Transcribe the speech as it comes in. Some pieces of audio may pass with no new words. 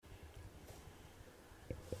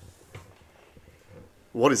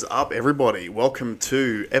What is up, everybody? Welcome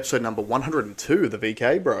to episode number 102 of the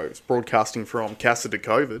VK Bros, broadcasting from Casa de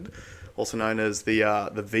COVID, also known as the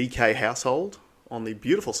VK household on the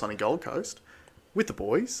beautiful sunny Gold Coast, with the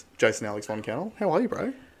boys, Jason, Alex, Von Kennel. How are you,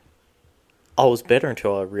 bro? I was better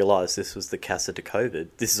until I realised this was the Casa de COVID.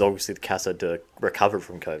 This is obviously the Casa de recovered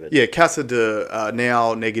from COVID. Yeah, Casa de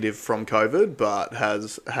now negative from COVID, but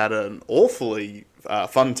has had an awfully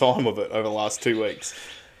fun time of it over the last 2 weeks.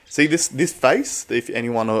 See, this face, if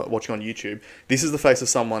anyone watching on YouTube, this is the face of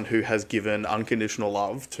someone who has given unconditional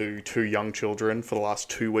love to 2 young children for the last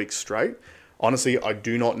 2 weeks straight. Honestly, I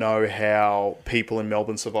do not know how people in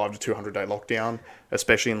Melbourne survived a 200-day lockdown,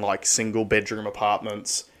 especially in like single-bedroom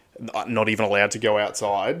apartments, not even allowed to go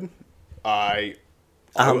outside. I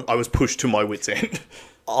was pushed to my wit's end.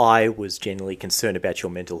 I was genuinely concerned about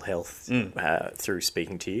your mental health through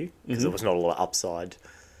speaking to you, because there was not a lot of upside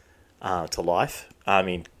to life. I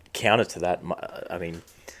mean, counter to that,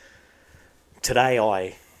 today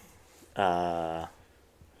I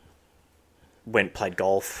went played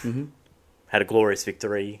golf, had a glorious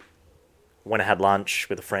victory, went and had lunch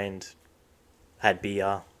with a friend, had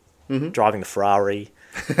beer, driving the Ferarri.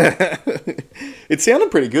 It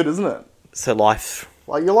sounded pretty good, isn't it? So life...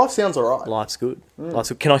 Like, your life sounds alright. Life's good. Life's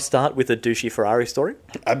good. Can I start with a douchey Ferrari story?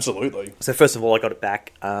 Absolutely. So first of all, I got it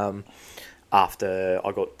back after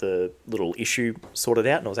I got the little issue sorted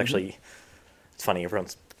out. And it was actually... It's funny, everyone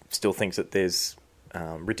still thinks that there's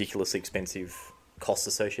ridiculously expensive costs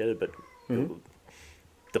associated, but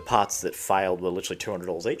the parts that failed were literally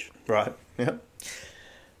 $200 each. Right, yeah.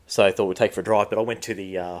 So I thought we'd take it for a drive, but I went to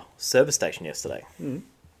the service station yesterday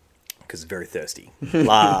because very thirsty.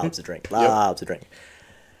 Loves a drink. Loves a drink.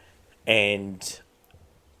 And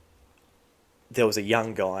there was a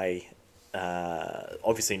young guy,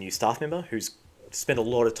 obviously a new staff member, who's spent a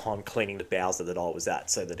lot of time cleaning the Bowser that I was at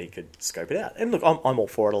so that he could scope it out. And look, I'm all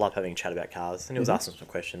for it. I love having a chat about cars. And he was asking some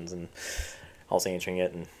questions and I was answering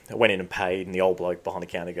it, and I went in and paid, and the old bloke behind the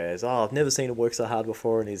counter goes, "Oh, I've never seen it work so hard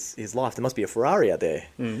before in his life. There must be a Ferrari out there."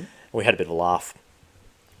 And we had a bit of a laugh.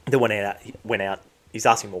 Then went out, he's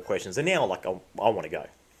asking more questions, and now like I want to go.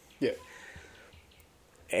 Yeah.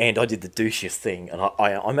 And I did the douchiest thing, and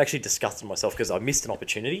I'm actually disgusted with myself because I missed an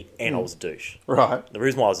opportunity, and I was a douche. Right. The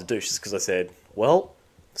reason why I was a douche is because I said, well,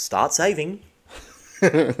 start saving.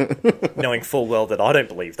 Knowing full well that I don't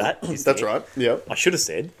believe that. That's right, yeah. I should have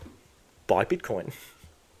said, buy Bitcoin.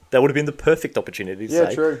 That would have been the perfect opportunity to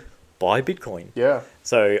say, true. Buy Bitcoin. Yeah.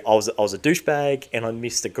 So I was a douchebag, and I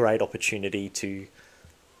missed a great opportunity to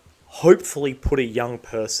hopefully put a young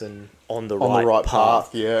person on the right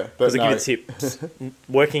path. Yeah. Because I give you a tip,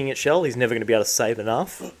 working at Shell, he's never going to be able to save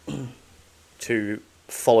enough to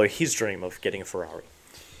follow his dream of getting a Ferrari.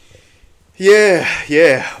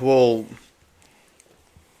 Yeah. Well,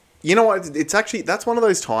 you know what? It's actually, that's one of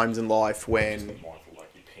those times in life when...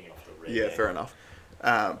 Yeah, fair enough.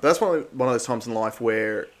 But that's one of those times in life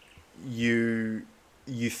where you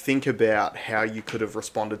think about how you could have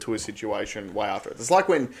responded to a situation way after. It's like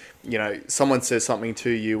when, someone says something to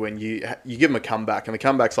you and you give them a comeback, and the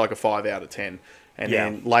comeback's like a 5 out of 10. And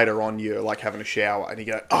then later on you're like having a shower and you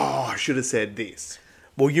go, "Oh, I should have said this."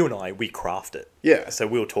 Well, you and I, we craft it. Yeah. So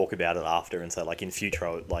we'll talk about it after and say, like, in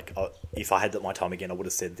future, if I had my time again, I would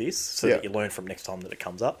have said this, so that you learn from next time that it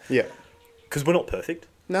comes up. Yeah. Because we're not perfect.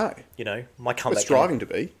 No. My comeback... It's striving to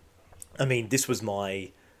be. I mean, this was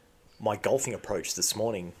my golfing approach this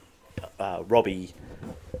morning. Robbie,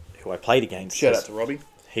 who I played against... Shout out to Robbie.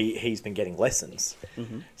 He's been getting lessons.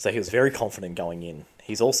 So he was very confident going in.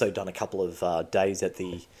 He's also done a couple of days at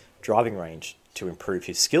the driving range to improve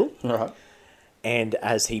his skill. Right. And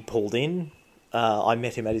as he pulled in, I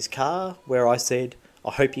met him at his car, where I said,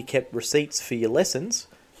 "I hope you kept receipts for your lessons,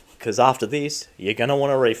 because after this, you're going to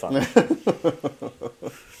want a refund."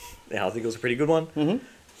 Now, I think it was a pretty good one.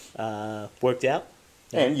 Worked out.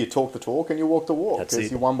 And you talk the talk and you walk the walk. That's because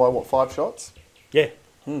it. you won by, 5 shots? Yeah.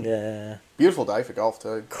 Yeah. Beautiful day for golf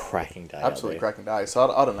too. Cracking day. Absolutely cracking day. So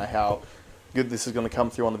I don't know how good this is going to come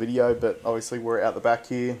through on the video, but obviously we're out the back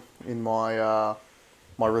here in my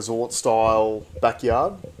my resort-style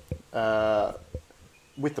backyard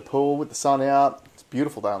with the pool, with the sun out. It's a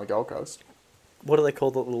beautiful day on the Gold Coast. What do they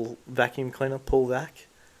call the little vacuum cleaner? Pool vac?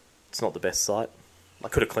 It's not the best sight. I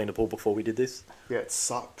could have cleaned a pool before we did this. Yeah, it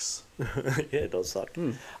sucks. Yeah, it does suck.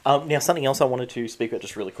 Now, something else I wanted to speak about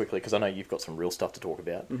just really quickly, because I know you've got some real stuff to talk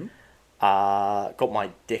about. Got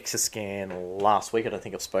my DEXA scan last week. I don't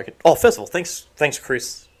think I've spoken... Oh, first of all, thanks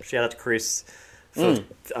Chris. Shout out to Chris for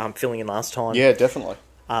filling in last time. Yeah, definitely.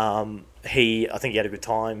 I think he had a good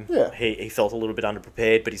time. Yeah. He felt a little bit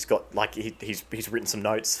underprepared, but he's got like he's written some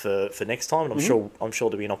notes for next time, and I'm sure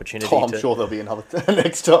there'll be an opportunity. I'm sure there'll be another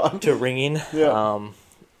next time to ring in. Yeah.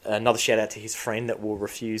 Another shout out to his friend that will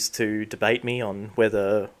refuse to debate me on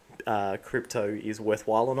whether crypto is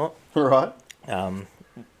worthwhile or not. Right.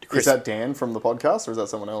 Chris, is that Dan from the podcast, or is that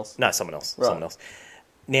someone else? No, someone else. Right. Someone else.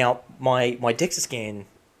 Now, my DEXA scan,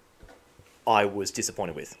 I was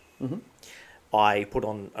disappointed with. Mm-hmm. I put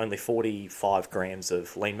on only 45 grams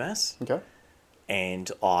of lean mass. Okay.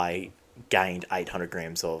 And I gained 400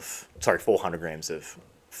 grams of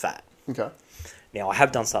fat. Okay. Now, I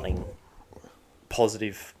have done something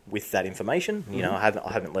positive with that information. You know, I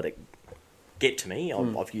haven't let it get to me.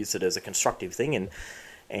 I've used it as a constructive thing,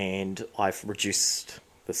 and I've reduced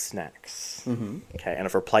the snacks. Mm-hmm. Okay, and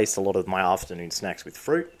I've replaced a lot of my afternoon snacks with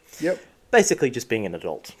fruit. Yep. Basically, just being an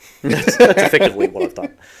adult. That's effectively what I've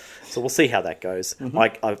done. So we'll see how that goes. Mm-hmm.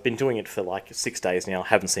 I've been doing it for like 6 days now.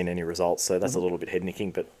 Haven't seen any results, so that's a little bit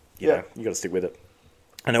head-nicking, but you know, you got to stick with it.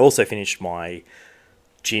 And I also finished my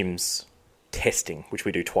gym's testing, which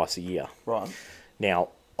we do twice a year. Right. Now,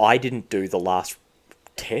 I didn't do the last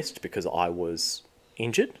test because I was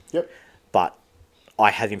injured. Yep. But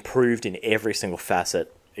I have improved in every single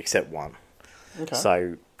facet except one. Okay.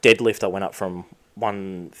 So deadlift, I went up from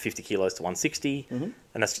 150 kilos to 160,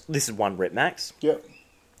 and this is 1 rep max. Yep.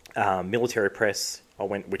 Military press,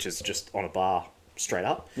 which is just on a bar straight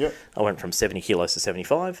up. Yep. I went from 70 kilos to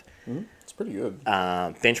 75. It's pretty good.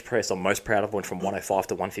 Bench press, I'm most proud of, went from 105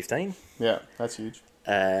 to 115. Yeah, that's huge.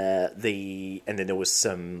 And then there was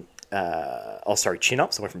some, chin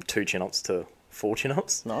ups. I went from 2 chin ups to 4 chin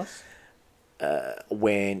ups. Nice.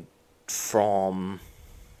 Went from,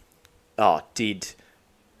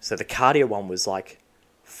 so the cardio one was like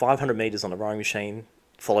 500 meters on the rowing machine,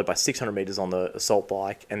 followed by 600 meters on the assault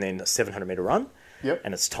bike, and then a 700 meter run. Yep.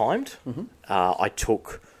 And it's timed. I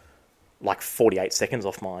took like 48 seconds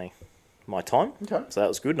off my time. Okay. So that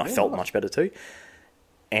was good, and I felt much better too.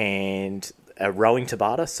 And a rowing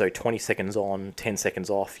Tabata, so 20 seconds on, 10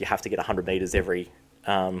 seconds off. You have to get 100 meters every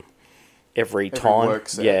time. work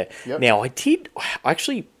set. Yeah. Yep. Now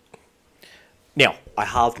I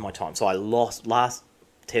halved my time. So I lost last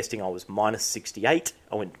testing. I was minus 68.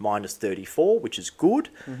 I went minus 34, which is good.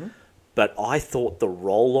 But I thought the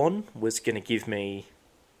roll on was going to give me,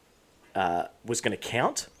 was going to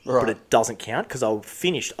count, Right. but it doesn't count because I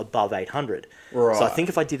finished above 800. Right. So I think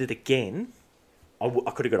if I did it again, I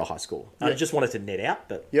could have got a high score. I just wanted to net out,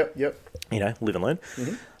 but Yep. you know, live and learn.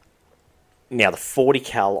 Now, the 40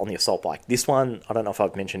 cal on the assault bike. This one, I don't know if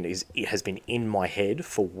I've mentioned, it has been in my head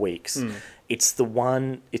for weeks. It's the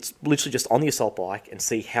one, it's literally just on the assault bike and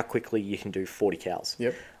see how quickly you can do 40 cals.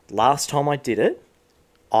 Yep. Last time I did it,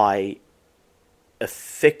 I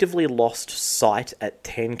effectively lost sight at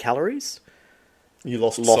 10 calories. You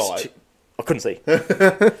lost sight. I couldn't see.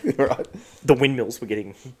 Right. The windmills were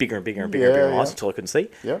getting bigger and bigger and bigger and bigger until I couldn't see.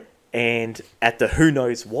 Yeah. And at the who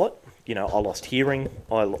knows what, you know, I lost hearing.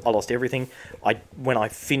 I lost everything. When I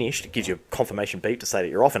finished, it gives you a confirmation beep to say that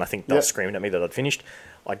you're off, and I think they were screaming at me that I'd finished.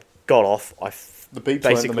 I got off. The beeps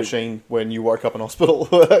weren't the machine when you woke up in hospital.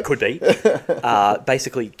 Could be.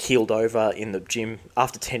 Basically keeled over in the gym.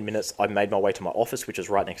 After 10 minutes, I made my way to my office, which is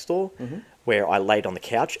right next door, where I laid on the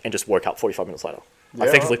couch and just woke up 45 minutes later. I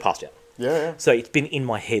effectively passed out. Yeah. So it's been in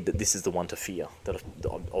my head that this is the one to fear. That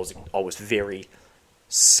I was very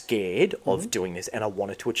scared of doing this, and I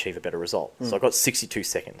wanted to achieve a better result. So I got 62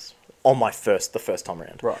 seconds on the first time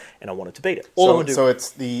around, right? And I wanted to beat it. So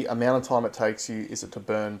it's the amount of time it takes you. Is it to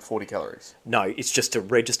burn 40 calories? No, it's just to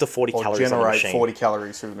register 40 or calories on the machine. Generate 40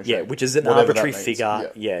 calories through the machine. Yeah, which is an arbitrary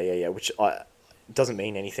figure. Yeah. Which doesn't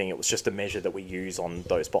mean anything. It was just a measure that we use on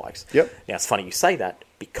those bikes. Yep. Now it's funny you say that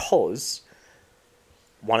because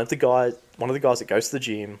one of the guys that goes to the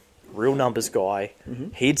gym, real numbers guy,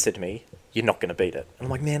 he had said to me, "You're not going to beat it." And I'm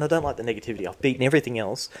like, "Man, I don't like the negativity. I've beaten everything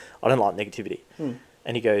else. I don't like negativity."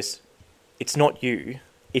 And he goes, "It's not you.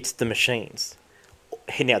 It's the machines."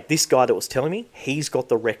 Now, this guy that was telling me, he's got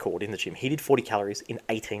the record in the gym. He did 40 calories in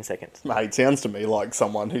 18 seconds. Mate, it sounds to me like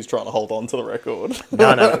someone who's trying to hold on to the record.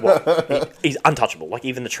 No. Well, he's untouchable. Like,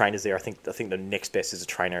 even the trainers there, I think the next best is a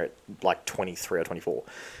trainer at like 23 or 24.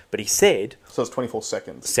 But he said... So it's 24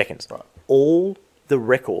 seconds. Seconds. Right. All the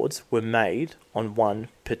records were made on one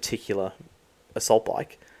particular assault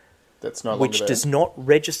bike. That's no longer which there. does not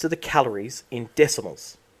register the calories in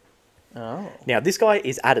decimals. Oh. Now, this guy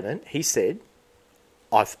is adamant. He said,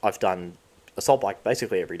 I've done assault bike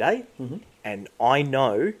basically every day, and I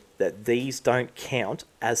know that these don't count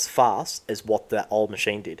as fast as what that old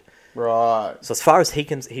machine did. Right. So as far as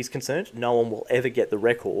he's concerned, no one will ever get the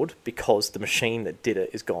record because the machine that did it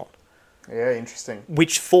is gone. Yeah, interesting.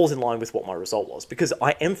 which falls in line with what my result was. Because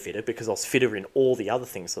I am fitter, because I was fitter in all the other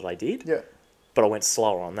things that I did, Yeah. but I went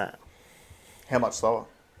slower on that. How much slower?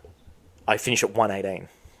 I finished at 118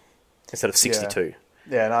 instead of 62.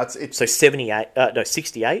 Yeah, no, it's So 68,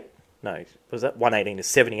 no, was that 118 is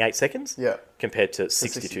 78 seconds? Yeah. Compared to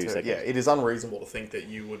 62 seconds. Yeah, it is unreasonable to think that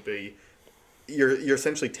you would be... You're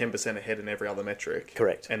essentially 10% ahead in every other metric.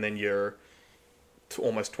 Correct. And then you're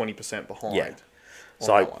almost 20% behind. Yeah. On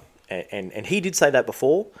So, that one. and he did say that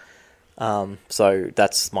before, so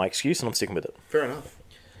that's my excuse, and I'm sticking with it. Fair enough.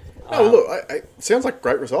 No, look, it sounds like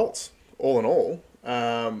great results, all in all.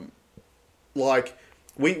 Like,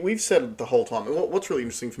 we've said the whole time, what's really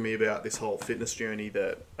interesting for me about this whole fitness journey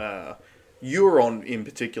that you're on in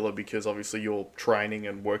particular, because obviously you're training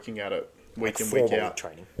and working at it week in, week out.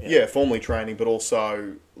 Training. Yeah, formally training, but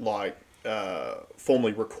also, like,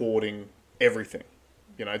 formally recording everything.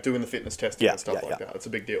 You know, doing the fitness testing and stuff like that. It's a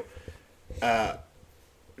big deal.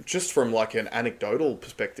 Just from, like, an anecdotal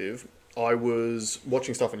perspective, I was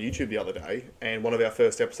watching stuff on YouTube the other day, and one of our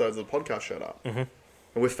first episodes of the podcast showed up. Mm-hmm. And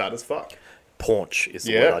we're fat as fuck. Paunch is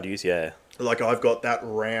the word I'd use, yeah. Like, I've got that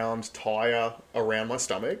round tire around my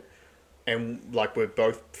stomach, and, like, we're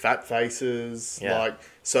both fat faces. Yeah. Like,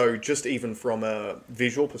 so just even from a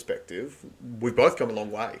visual perspective, we've both come a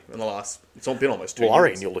long way in the last... It's not been almost 2 years. Well, I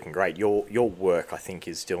reckon you're looking great. Your work, I think,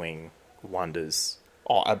 is doing wonders.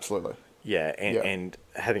 Oh, absolutely. Yeah, and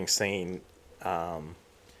having seen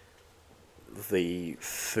the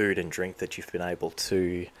food and drink that you've been able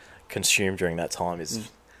to consume during that time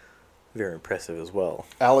is very impressive as well.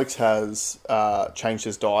 Alex has changed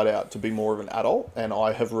his diet out to be more of an adult, and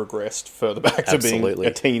I have regressed further back to being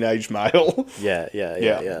a teenage male. Yeah.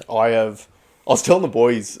 I was telling the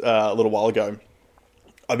boys a little while ago,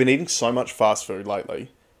 I've been eating so much fast food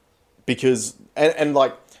lately because, and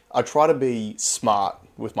like, I try to be smart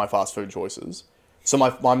with my fast food choices. So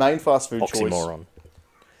my main fast food choice... Oxymoron.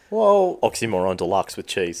 Well... Oxymoron deluxe with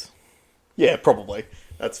cheese. Yeah, probably.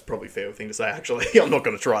 That's probably a fair thing to say, actually. I'm not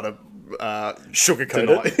going to try to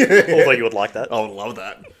sugarcoat it, although you would like that. I would love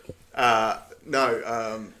that.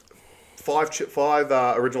 Five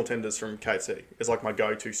original tenders from KFC is like my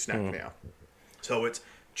go-to snack now. So it's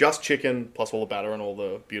just chicken plus all the batter and all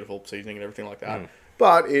the beautiful seasoning and everything like that.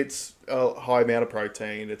 But it's a high amount of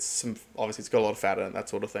protein. Obviously it's got a lot of fat in it, that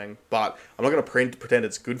sort of thing. But I'm not going to pretend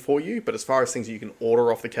it's good for you. But as far as things you can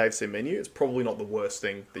order off the KFC menu, it's probably not the worst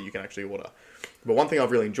thing that you can actually order. But one thing I've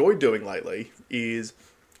really enjoyed doing lately is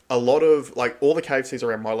a lot of, like, all the KFCs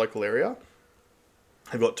around my local area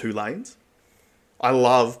have got 2 lanes. I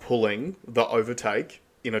love pulling the overtake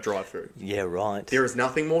in a drive-thru. Yeah, right. There is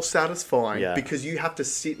nothing more satisfying because you have to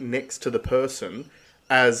sit next to the person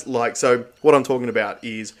as, like, so what I'm talking about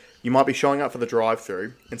is you might be showing up for the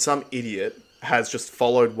drive-thru and some idiot has just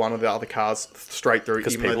followed one of the other cars straight through.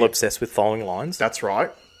 Because people are obsessed with following lines. That's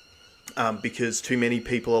right. Because too many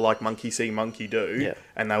people are like monkey see, monkey do,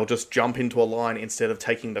 and they'll just jump into a line instead of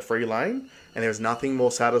taking the free lane. And there's nothing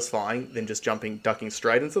more satisfying than just ducking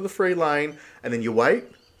straight into the free lane, and then you wait,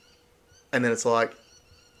 and then it's like,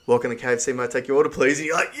 welcome to KFC, may I take your order, please? And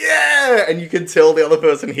you're like, yeah! And you can tell the other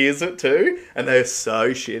person hears it too, and they're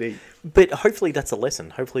so shitty. But hopefully that's a lesson.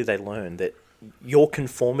 Hopefully they learn that your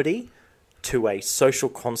conformity to a social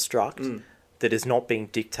construct that is not being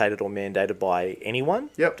dictated or mandated by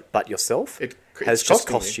anyone but yourself has just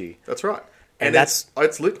cost you. That's right. And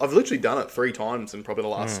I've literally done it 3 times in probably the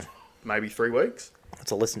last maybe 3 weeks.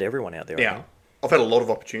 It's a lesson to everyone out there. Yeah. I've had a lot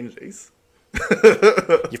of opportunities.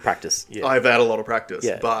 You've practiced. Yeah. I've had a lot of practice.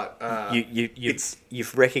 Yeah. But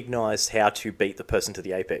you've recognised how to beat the person to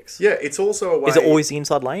the apex. Yeah, it's also a way... Is it always the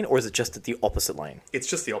inside lane, or is it just at the opposite lane? It's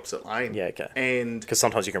just the opposite lane. Yeah, okay. And because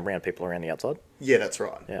sometimes you can round people around the outside. Yeah, that's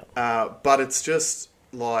right. Yeah. But it's just,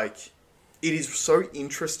 like... It is so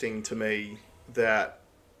interesting to me that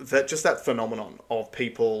just that phenomenon of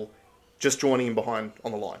people just joining in behind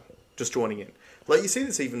on the line. Just joining in. Like, you see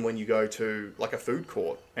this even when you go to, like, a food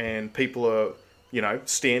court and people are, you know,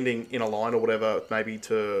 standing in a line or whatever, maybe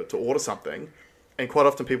to order something. And quite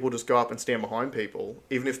often people just go up and stand behind people,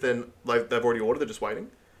 even if they've already ordered, they're just waiting.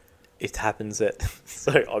 It happens at...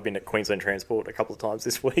 So, I've been at Queensland Transport a couple of times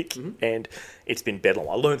this week, and it's been bedlam.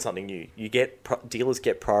 I learned something new. Dealers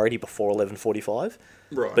get priority before 11:45,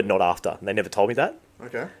 right? But not after. They never told me that.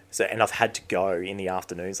 Okay. So, and I've had to go in the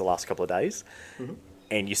afternoons the last couple of days.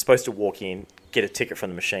 And you're supposed to walk in, get a ticket from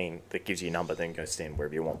the machine that gives you a number, then go stand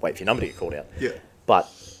wherever you want, wait for your number to get called out. Yeah.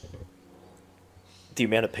 But the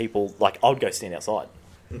amount of people, like, I would go stand outside.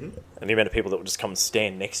 And the amount of people that would just come and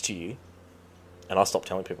stand next to you, and I stopped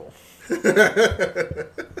telling people.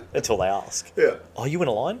 Until they ask. Yeah. Oh, you in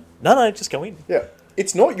a line? No, just go in. Yeah.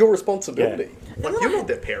 It's not your responsibility. Yeah. Like, you're not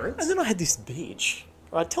their parents. And then I had this bitch.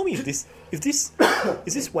 Right, tell me if this is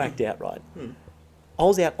this whacked out, right? I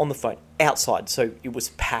was out on the phone outside, so it was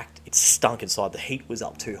packed. It stunk inside. The heat was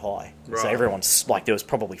up too high, so Right. everyone's like, there was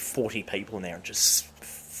probably 40 people in there, and just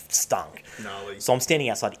stunk. Gnarly. So I'm standing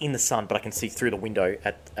outside in the sun, but I can see through the window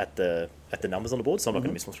at the numbers on the board, so I'm not going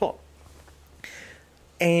to miss my spot.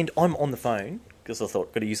 And I'm on the phone because I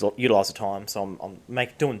thought, got to utilise the time, so I'm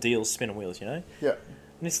doing deals, spinning wheels, you know. Yeah.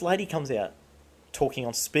 And this lady comes out talking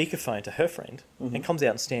on speakerphone to her friend, and comes out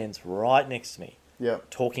and stands right next to me, Yeah.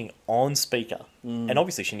 talking on speaker. And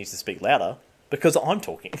obviously she needs to speak louder because I'm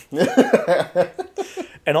talking.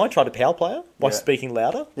 And I tried to power play her by speaking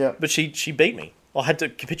louder, but she beat me. I had to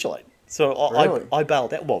capitulate. So Really? I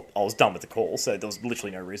bailed out. Well, I was done with the call, so there was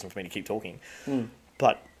literally no reason for me to keep talking.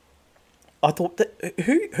 But I thought, that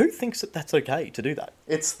who thinks that that's okay to do that?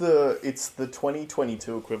 It's the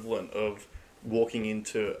 2022 equivalent of walking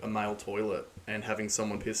into a male toilet and having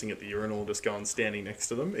someone pissing at the urinal just go and standing next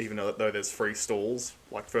to them, even though there's free stalls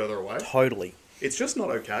like further away. Totally. It's just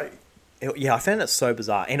not okay. Yeah, I found it so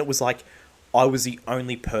bizarre. And it was like I was the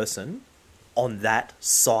only person on that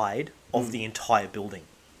side of the entire building.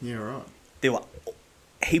 Yeah, right. There were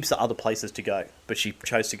heaps of other places to go, but she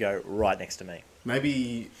chose to go right next to me.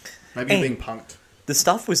 Maybe you're being punked. The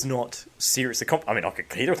stuff was not serious. I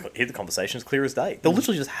could hear the conversations clear as day. They're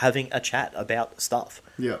literally just having a chat about stuff.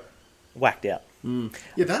 Yeah. Whacked out.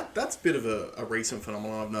 Yeah, that's a bit of a recent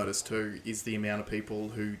phenomenon I've noticed too, is the amount of people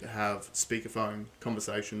who have speakerphone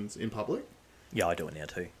conversations in public. Yeah, I do it now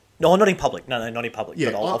too. No, not in public. No, not in public.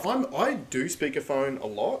 Yeah, but I do speakerphone a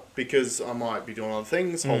lot because I might be doing other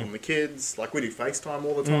things, holding the kids. Like, we do FaceTime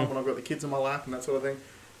all the time when I've got the kids in my lap and that sort of thing.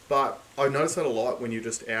 But I notice that a lot when you're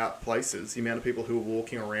just out places, the amount of people who are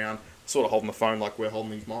walking around, sort of holding the phone like we're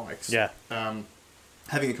holding these mics. Yeah.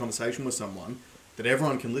 Having a conversation with someone that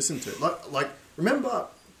everyone can listen to. Like remember,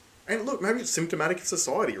 and look, maybe it's symptomatic of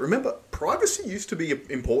society. Remember, privacy used to be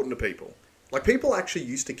important to people. Like, people actually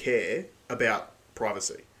used to care about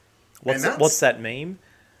privacy. What's that meme?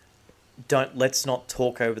 Let's not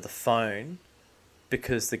talk over the phone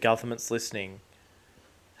because the government's listening.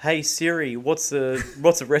 Hey Siri, what's a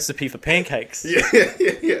recipe for pancakes?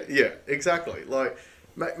 Yeah, exactly. Like,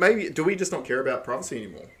 maybe, do we just not care about privacy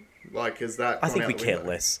anymore? Like, is that? I think we care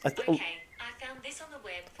less. I found this on the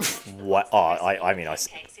web. What? Oh,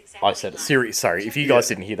 I said it. Siri. Sorry, if you guys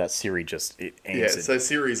didn't hear that, Siri just answered. Yeah, so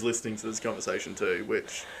Siri's listening to this conversation too.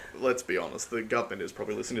 Which, let's be honest, the government is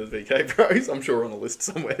probably listening to the VK Pros. I'm sure we're on a list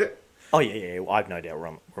somewhere. Oh yeah. I've no doubt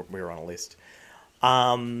we're on a list. Do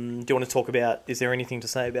you want to talk about? Is there anything to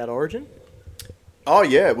say about Origin? Oh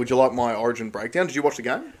yeah, would you like my Origin breakdown? Did you watch the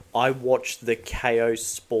game? I watched the KO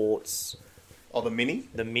Sports. Oh, the mini.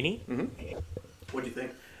 The mini. Mm-hmm. What do you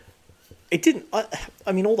think? It didn't.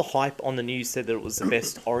 I mean, all the hype on the news said that it was the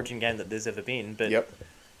best Origin game that there's ever been. But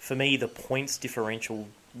for me, the points differential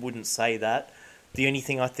wouldn't say that. The only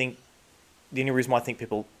reason why I think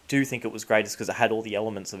people do think it was great is because it had all the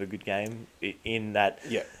elements of a good game. In that,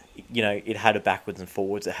 you know, it had a backwards and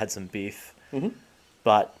forwards. It had some biff,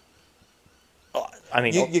 but I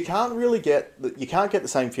mean, you can't really get the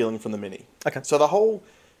same feeling from the mini. Okay. So the whole.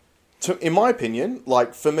 In my opinion,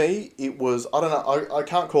 like, for me, it was, I don't know, I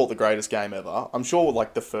can't call it the greatest game ever. I'm sure,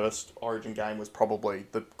 like, the first Origin game was probably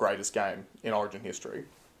the greatest game in Origin history.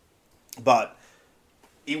 But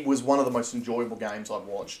it was one of the most enjoyable games I've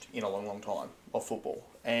watched in a long, long time of football.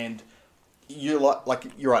 And you're right,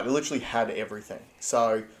 it literally had everything.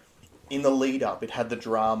 So in the lead up, it had the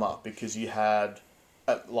drama because you had,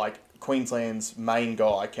 Queensland's main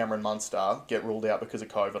guy, Cameron Munster, get ruled out because of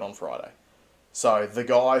COVID on Friday. So the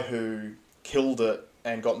guy who killed it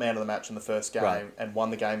and got man of the match in the first game and won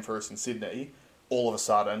the game for us in Sydney, all of a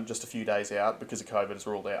sudden, just a few days out, because of COVID, is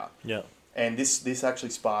ruled out. Yeah. And this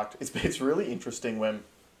actually sparked... It's really interesting when...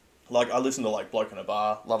 Like, I listen to, like, Bloke in a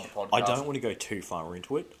Bar, love the podcast. I don't want to go too far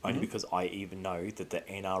into it, only because I even know that the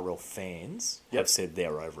NRL fans have said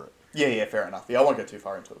they're over it. Yeah, fair enough. Yeah, I won't go too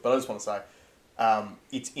far into it, but I just want to say,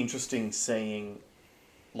 it's interesting seeing...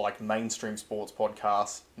 like, mainstream sports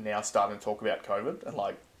podcasts now starting to talk about COVID and,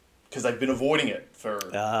 like, because they've been avoiding it for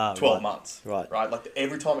 12 months. Right. Like,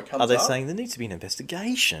 every time it comes up... Are they saying there needs to be an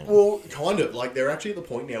investigation? Well, kind of. Like, they're actually at the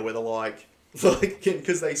point now where they're like,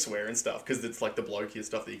 because they swear and stuff, because it's, like, the blokier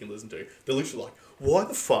stuff that you can listen to. They're literally like, why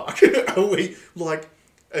the fuck are we, like...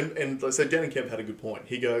 And so Danny Kemp had a good point.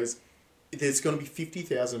 He goes, there's going to be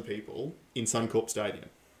 50,000 people in Suncorp Stadium.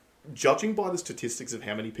 Judging by the statistics of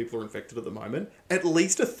how many people are infected at the moment, at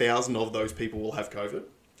least 1,000 of those people will have COVID.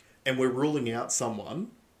 And we're ruling out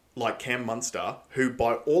someone like Cam Munster, who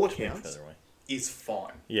by all accounts is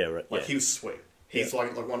fine. Yeah, right. Like, he was sweet. He's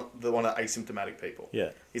like one of the asymptomatic people. Yeah.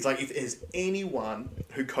 He's like, if there's anyone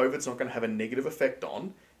who COVID's not going to have a negative effect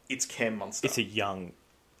on, it's Cam Munster. It's a young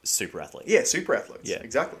super athlete. Yeah, super athletes. Yeah.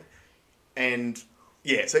 Exactly. And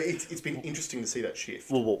yeah, so it's been interesting to see that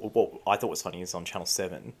shift. Well, what I thought was funny is on Channel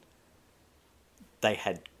 7,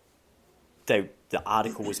 the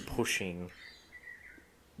article was pushing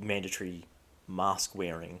mandatory mask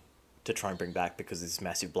wearing to try and bring back because of this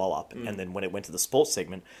massive blow up. And then when it went to the sports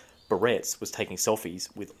segment, Barrett's was taking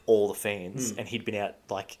selfies with all the fans, and he'd been out,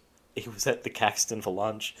 like, he was at the Caxton for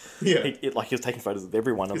lunch. Yeah. He was taking photos with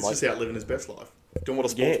everyone. He's just out living his best life. Doing what a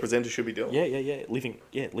sports presenter should be doing. Yeah. Living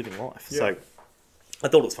life. Yeah. So I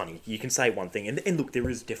thought it was funny. You can say one thing, and look, there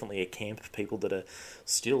is definitely a camp of people that are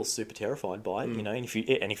still super terrified by it, you know, and if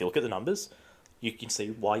you look at the numbers, you can see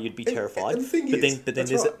why you'd be terrified. And the thing but then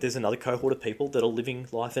there's another cohort of people that are living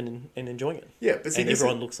life and enjoying it. Yeah, but see, and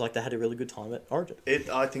everyone looks like they had a really good time at Origin.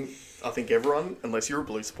 I think everyone, unless you're a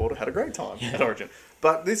Blues supporter, had a great time at Origin.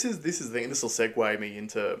 But this is the thing. This will segue me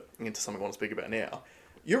into something I want to speak about now.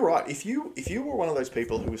 You're right. If you were one of those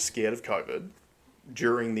people who was scared of COVID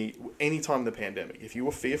during any time in the pandemic, if you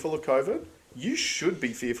were fearful of COVID, you should be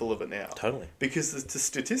fearful of it now. Totally. Because the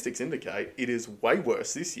statistics indicate it is way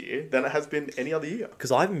worse this year than it has been any other year.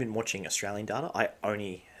 Because I haven't been watching Australian data. I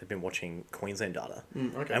only have been watching Queensland data.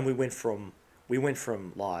 Okay. And we went from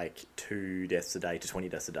like 2 deaths a day to 20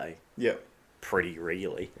 deaths a day. Yeah. Pretty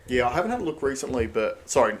regularly. Yeah, I haven't had a look recently, but...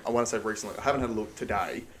 Sorry, I want to say recently. I haven't had a look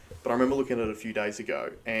today, but I remember looking at it a few days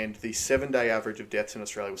ago, and the 7-day average of deaths in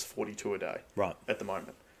Australia was 42 a day. Right. At the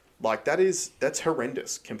moment. Like, that's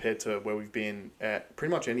horrendous compared to where we've been at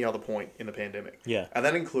pretty much any other point in the pandemic. Yeah. And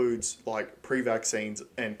that includes, like, pre-vaccines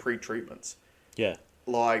and pre-treatments. Yeah.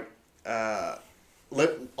 Like, I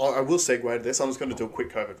will segue to this. I'm just going to do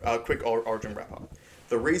a quick Origin wrap-up.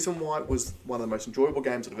 The reason why it was one of the most enjoyable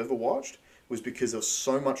games that I've ever watched was because there was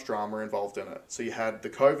so much drama involved in it. So you had the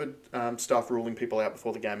COVID stuff ruling people out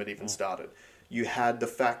before the game had even started. You had the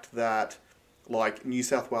fact that... Like, New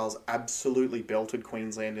South Wales absolutely belted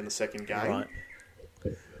Queensland in the second game. Right.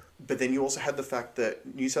 But then you also had the fact that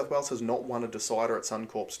New South Wales has not won a decider at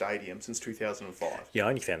Suncorp Stadium since 2005. Yeah, I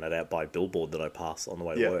only found that out by a billboard that I passed on the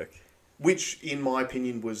way to work. Which, in my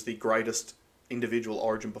opinion, was the greatest individual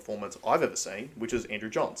Origin performance I've ever seen, which is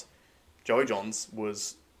Andrew Johns. Joey Johns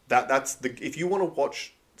was... If you want to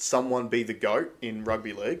watch someone be the GOAT in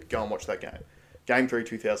rugby league, go and watch that game. Game 3,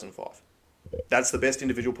 2005. That's the best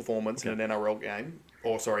individual performance in an NRL game,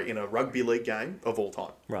 in a rugby league game of all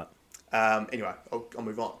time. Right. Anyway, I'll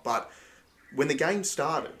move on. But when the game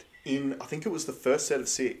started, I think it was the first set of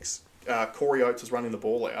 6, Corey Oates was running the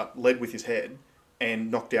ball out, led with his head,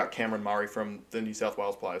 and knocked out Cameron Murray from the New South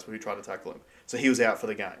Wales players who tried to tackle him. So he was out for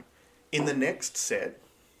the game. In the next set,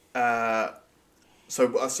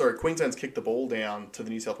 Queensland's kicked the ball down to the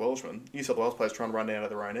New South Welshmen. New South Wales players trying to run down at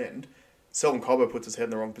their own end. Selwyn Cobbo puts his head in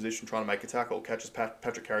the wrong position trying to make a tackle, catches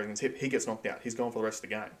Patrick Carrigan's hip. He gets knocked out. He's gone for the rest of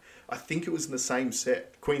the game. I think it was in the same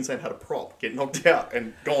set. Queensland had a prop get knocked out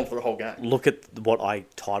and gone for the whole game. Look at what I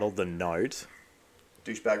titled the note.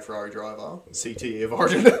 Douchebag Ferrari driver. CTE of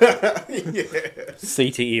Origin. Yeah.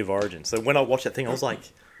 CTE of Origin. So when I watched that thing, I was like,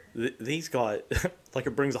 these guys... like,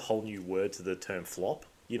 it brings a whole new word to the term flop.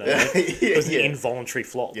 You know, it was an involuntary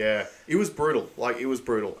flop. Yeah. It was brutal.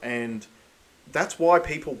 And... That's why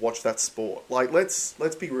people watch that sport. Like, let's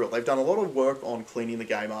be real. They've done a lot of work on cleaning the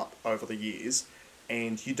game up over the years,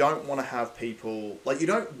 and you don't want to have people... Like, you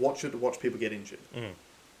don't watch it to watch people get injured.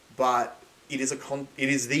 But it is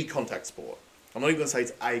the contact sport. I'm not even going to say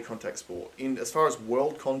it's a contact sport. As far as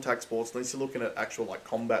world contact sports, unless you're looking at actual, like,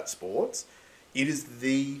 combat sports, it is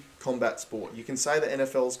the combat sport. You can say the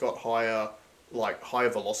NFL's got higher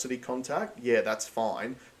velocity contact. Yeah, that's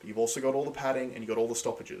fine. But you've also got all the padding and you've got all the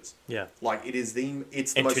stoppages. Yeah. Like, it's the and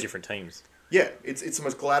most... 2 different teams. Yeah, it's the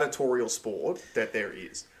most gladiatorial sport that there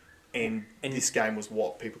is. And this game was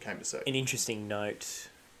what people came to see. An interesting note,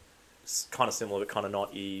 kind of similar but kind of not,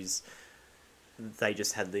 is they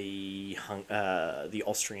just had the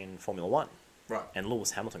Austrian Formula 1. Right. And Lewis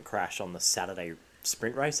Hamilton crashed on the Saturday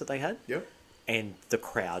sprint race that they had. Yep. And the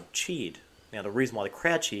crowd cheered. Now, the reason why the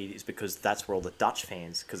crowd cheered is because that's where all the Dutch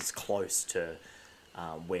fans, because it's close to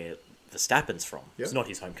where Verstappen's from. Yep. It's not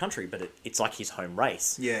his home country, but it's like his home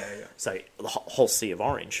race. Yeah. So the whole sea of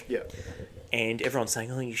orange. Yeah. And everyone's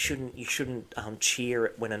saying, "Oh, you shouldn't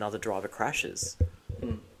cheer when another driver crashes."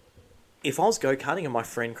 If I was go-karting and my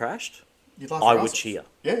friend crashed, I would cheer.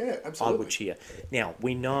 Yeah, absolutely. I would cheer. Now,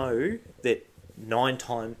 we know that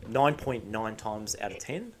 9.9 times out of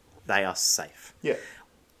 10, they are safe. Yeah.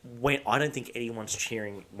 I don't think anyone's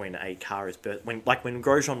cheering when a car is when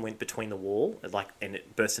Grosjean went between the wall and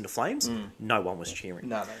it burst into flames. No one was cheering.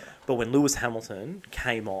 No. But when Lewis Hamilton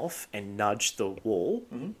came off and nudged the wall,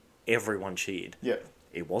 everyone cheered. Yeah.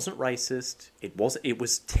 It wasn't racist. It was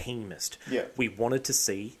teamist. Yeah. We wanted to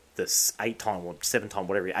see this 8-time or 7-time,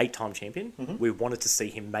 whatever, 8-time champion. We wanted to see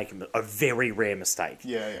him make a very rare mistake.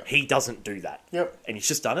 Yeah. He doesn't do that. Yep. And he's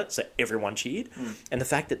just done it, so everyone cheered. And the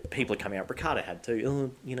fact that people are coming out, Ricardo had to.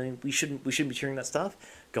 Oh, we shouldn't be cheering that stuff,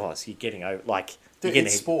 guys. You're getting over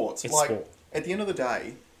It's sports. It's like sport. At the end of the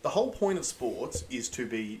day, the whole point of sports is to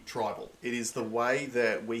be tribal. It is the way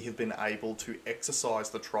that we have been able to exercise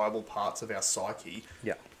the tribal parts of our psyche.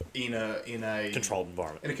 Yeah. In a Controlled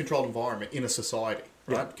environment. In a controlled environment in a society,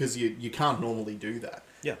 right? Yeah. Because you can't normally do that.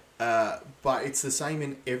 Yeah. But it's the same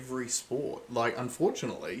in every sport. Like,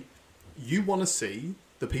 unfortunately, you want to see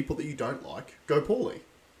the people that you don't like go poorly.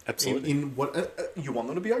 Absolutely. In what you want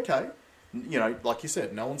them to be okay. Like you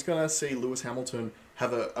said, no one's going to see Lewis Hamilton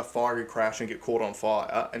have a fiery crash and get caught on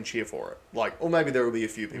fire and cheer for it. Or maybe there will be a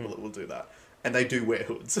few people that will do that. And they do wear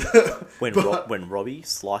hoods. When Robbie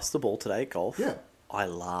sliced the ball today at golf, yeah. I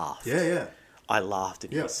laughed. Yeah. I laughed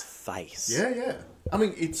in his face. Yeah. I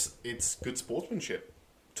mean, it's good sportsmanship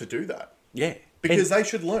to do that. Yeah. Because they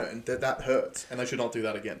should learn that hurts, and they should not do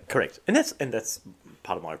that again. Correct. And that's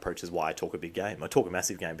part of my approach is why I talk a big game. I talk a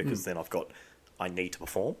massive game because then I need to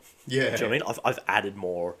perform. Yeah. Do you know what I mean? I've added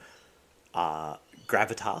more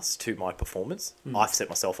gravitas to my performance. I've set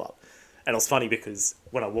myself up. And it was funny because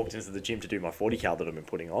when I walked into the gym to do my 40 cal that I've been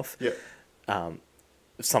putting off,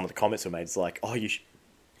 some of the comments were made. It's like, oh, you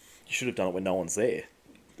should have done it when no one's there.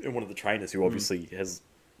 And one of the trainers who obviously has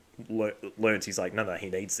learned, he's like, no, he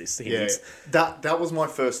needs this. He needs... That was my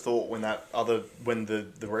first thought when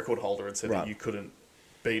the record holder had said that you couldn't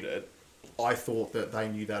beat it. I thought that they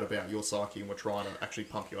knew that about your psyche and were trying to actually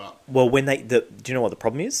pump you up. Well, do you know what the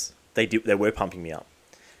problem is? They were pumping me up.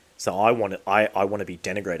 So I want to be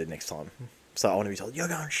denigrated next time. So I want to be told, you're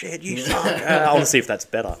going shit, you suck. I want to see if that's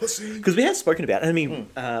better. Because we have spoken about it. I mean,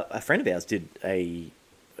 a friend of ours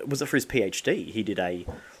was it for his PhD? He did a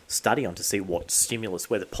study on to see what stimulus,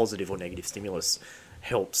 whether positive or negative stimulus,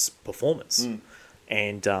 helps performance.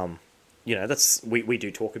 And, we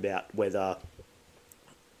do talk about whether,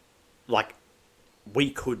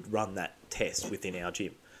 we could run that test within our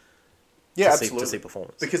gym. Yeah, to absolutely. See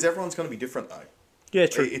performance. Because everyone's going to be different, though. Yeah,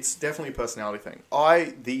 true. It's definitely a personality thing.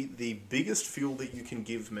 The biggest fuel that you can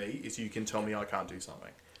give me is you can tell me I can't do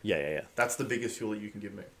something. Yeah. That's the biggest fuel that you can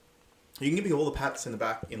give me. You can give me all the pats in the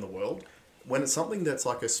back in the world. When it's something that's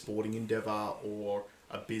like a sporting endeavour or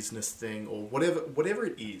a business thing or whatever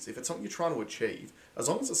it is, if it's something you're trying to achieve, as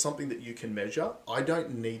long as it's something that you can measure, I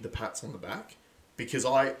don't need the pats on the back because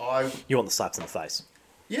You want the slaps in the face.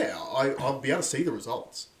 Yeah, I'll be able to see the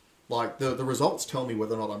results. Like, the results tell me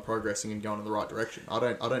whether or not I'm progressing and going in the right direction. I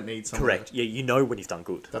don't need something. Correct. Yeah, you know when you've done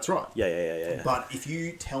good. That's right. Yeah. But if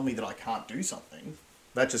you tell me that I can't do something,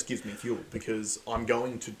 that just gives me fuel because I'm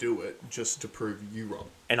going to do it just to prove you wrong.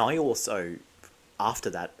 And I also, after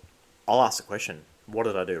that, I'll ask the question, what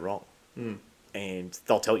did I do wrong? And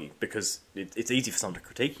they'll tell you because it's easy for someone to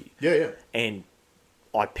critique you. Yeah. And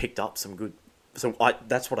I picked up some good... So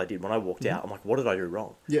that's what I did when I walked out. I'm like, what did I do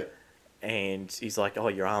wrong? Yeah. And he's like, oh,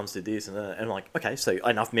 your arms did this. And I'm like, okay, so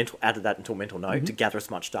I've added that into a mental note to gather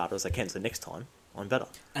as much data as I can. So next time, I'm better.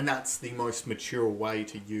 And that's the most mature way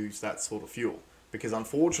to use that sort of fuel. Because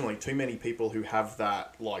unfortunately, too many people who have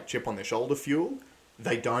that chip on their shoulder fuel,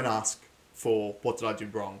 they don't ask for what did I do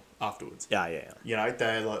wrong afterwards. Yeah.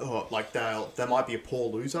 They're like, they might be a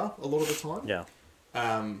poor loser a lot of the time. Yeah.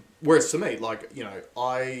 Whereas to me,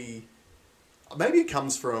 maybe it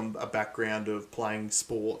comes from a background of playing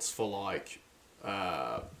sports for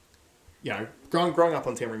growing up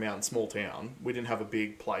on Tenbury Mountain, small town, we didn't have a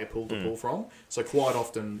big player pool to pull from. So quite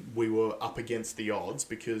often we were up against the odds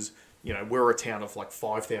because, we're a town of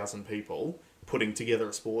 5,000 people putting together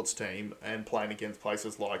a sports team and playing against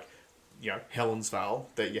places like, Helensvale,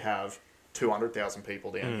 that you have 200,000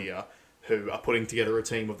 people down here who are putting together a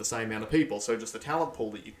team of the same amount of people. So just the talent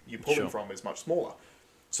pool that you're pulling from is much smaller.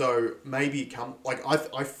 So maybe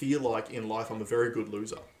I feel like in life I'm a very good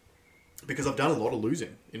loser because I've done a lot of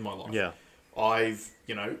losing in my life. Yeah.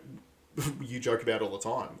 You joke about it all the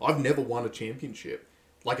time. I've never won a championship.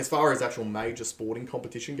 As far as actual major sporting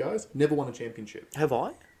competition goes, never won a championship. Have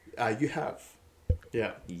I? You have.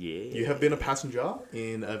 Yeah. Yeah. You have been a passenger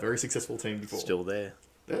in a very successful team before. Still there.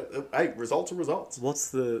 Hey, results are results.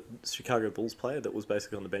 What's the Chicago Bulls player that was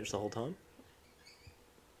basically on the bench the whole time?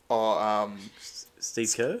 Oh,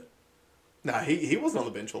 Steve Kerr? No, he wasn't on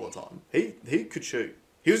the bench all the time. He could shoot.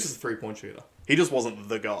 He was just a 3-point shooter. He just wasn't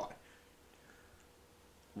the guy.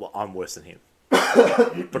 Well, I'm worse than him.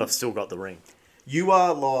 But I've still got the ring. You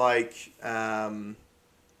are like,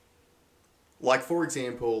 for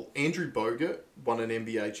example, Andrew Bogut won an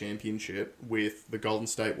NBA championship with the Golden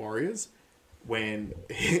State Warriors when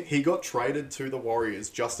he got traded to the Warriors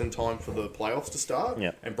just in time for the playoffs to start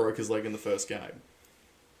and broke his leg in the first game.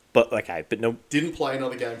 But, okay, but no... Didn't play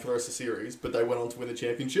another game for the rest of the series, but they went on to win the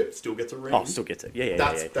championship, still gets a ring. Oh, still gets it. Yeah.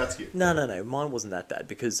 That's you. No. Mine wasn't that bad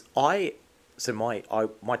because my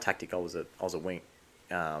tactic, I was a wing.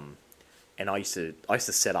 And I used to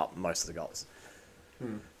set up most of the goals.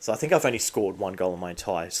 So I think I've only scored one goal in my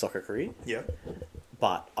entire soccer career. Yeah.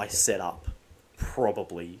 But I set up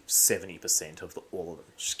probably 70% of all of them.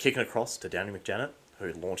 Just kicking across to Downey McJanet,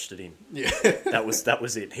 who launched it in. Yeah. that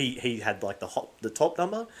was it. He had like the top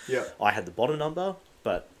number. Yeah. I had the bottom number,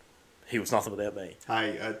 but he was nothing without me.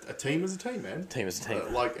 Hey, a team is a team, man. Team is a team.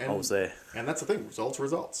 I was there. And that's the thing. Results are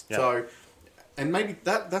results. Yeah. So, and maybe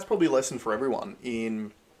that's probably a lesson for everyone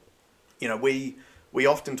in... We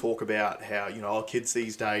often talk about how, our kids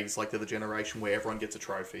these days, like they're the generation where everyone gets a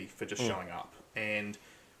trophy for just showing up. And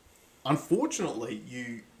unfortunately,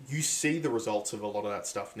 you see the results of a lot of that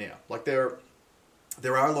stuff now. Like there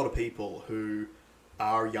are a lot of people who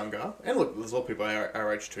are younger, and look, there's a lot of people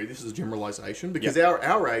our age too. This is a generalization because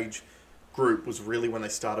our age group was really when they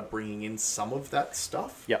started bringing in some of that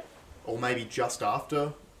stuff. Yep. Or maybe just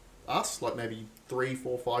after us, like maybe 3,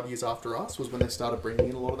 4, 5 years after us was when they started bringing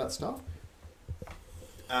in a lot of that stuff.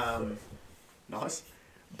 Nice.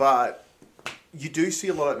 But you do see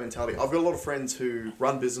a lot of that mentality. I've got a lot of friends who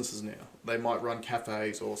run businesses now. They might run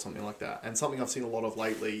cafes or something like that. And something I've seen a lot of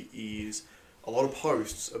lately is a lot of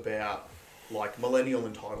posts about like millennial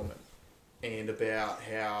entitlement and about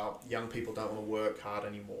how young people don't want to work hard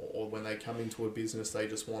anymore, or when they come into a business, they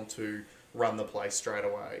just want to run the place straight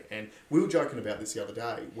away. And we were joking about this the other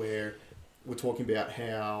day where we're talking about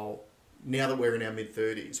how now that we're in our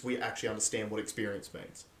mid-30s, we actually understand what experience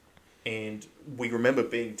means. And we remember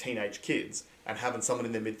being teenage kids and having someone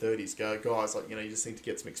in their mid-30s go, guys, like, you just need to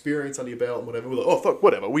get some experience under your belt and whatever. We're like, oh, fuck,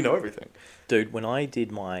 whatever, we know everything. Dude, when I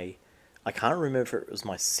did I can't remember if it was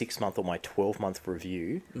my 6-month or my 12-month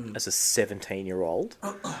review as a 17-year-old.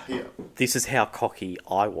 Yeah. This is how cocky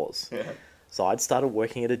I was. Yeah. So I'd started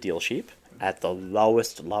working at a dealership at the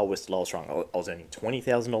lowest rung. I was earning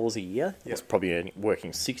 $20,000 a year. I was probably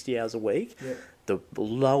working 60 hours a week. Yeah. The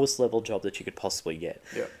lowest level job that you could possibly get.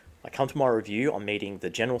 Yeah. I come to my review, I'm meeting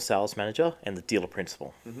the general sales manager and the dealer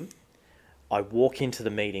principal. Mm-hmm. I walk into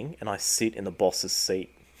the meeting and I sit in the boss's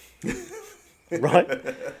seat.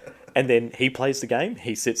 Right? And then he plays the game.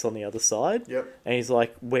 He sits on the other side. Yep. And he's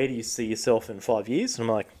like, where do you see yourself in 5 years? And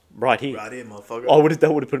I'm like, right here. Right here, motherfucker.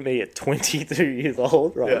 That would have put me at 22 years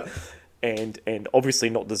old, right? Yeah. And obviously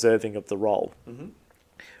not deserving of the role. Mm-hmm.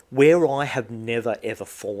 Where I have never, ever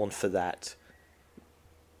fallen for that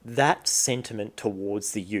sentiment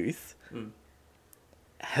towards the youth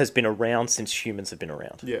has been around since humans have been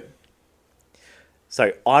around. Yeah.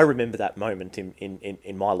 So I remember that moment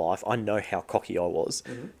in my life. I know how cocky I was.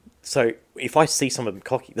 Mm-hmm. So if I see someone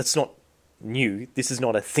cocky, that's not new. This is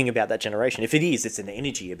not a thing about that generation. If it is, it's an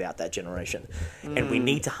energy about that generation. And we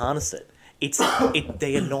need to harness it.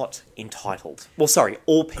 They are not entitled. Well, sorry,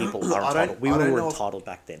 all people are entitled. We were entitled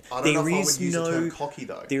back then. I don't know if I would use the term cocky,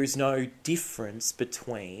 though. There is no difference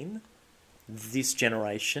between this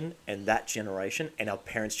generation and that generation and our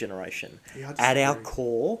parents' generation. Yeah, at our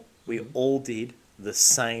core, we all did the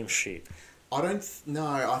same shit. I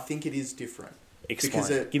think it is different.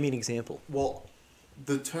 Explain. Give me an example. Well,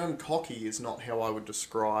 the term cocky is not how I would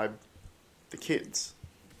describe the kids.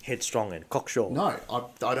 Headstrong and cocksure. No,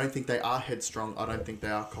 I don't think they are headstrong. I don't think they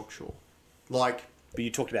are cocksure. But you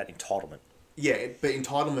talked about entitlement. Yeah, but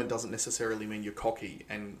entitlement doesn't necessarily mean you're cocky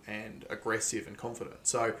and aggressive and confident.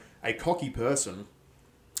 So a cocky person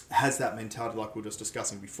has that mentality like we were just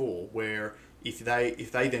discussing before, where if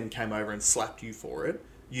they then came over and slapped you for it,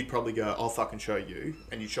 you'd probably go, I'll fucking show you,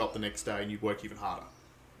 and you'd show up the next day and you'd work even harder.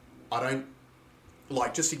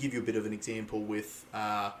 Just to give you a bit of an example with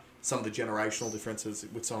some of the generational differences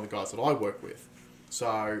with some of the guys that I work with.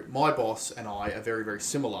 So my boss and I are very, very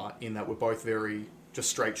similar in that we're both very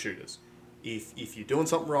just straight shooters. If you're doing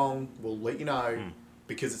something wrong, we'll let you know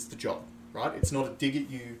because it's the job, right? It's not a dig at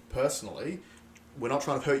you personally. We're not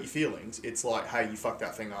trying to hurt your feelings. It's like, hey, you fucked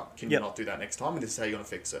that thing up. Can you not do that next time? And this is how you're going to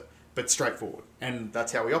fix it. But straightforward. And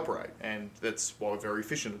that's how we operate. And that's why we're very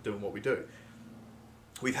efficient at doing what we do.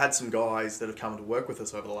 We've had some guys that have come to work with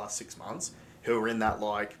us over the last 6 months who are in that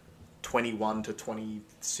 21 to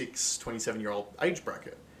 26, 27-year-old age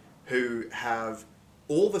bracket who have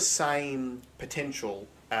all the same potential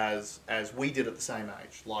as we did at the same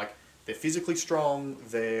age. Like, they're physically strong,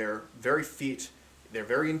 they're very fit, they're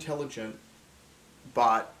very intelligent,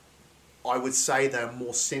 but I would say they're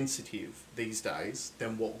more sensitive these days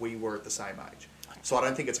than what we were at the same age. So I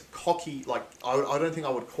don't think it's a cocky, like, I don't think I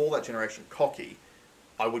would call that generation cocky.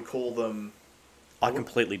 I would call them... I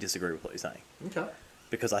completely disagree with what you're saying. Okay.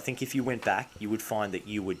 Because I think if you went back, you would find that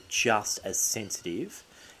you were just as sensitive,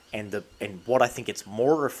 and what I think it's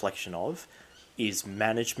more a reflection of is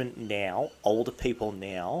management now, older people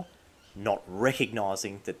now, not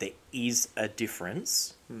recognising that there is a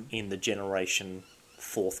difference in the generation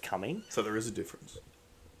forthcoming. So there is a difference.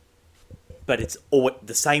 But it's all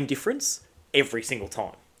the same difference every single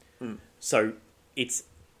time. So it's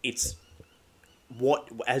what,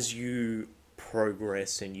 as you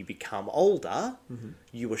progress and you become older,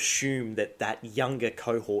 you assume that younger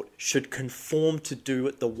cohort should conform to do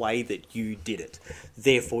it the way that you did it.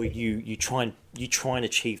 Therefore, you try and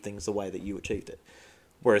achieve things the way that you achieved it.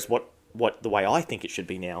 Whereas what the way I think it should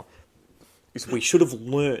be now is we should have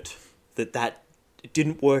learnt that it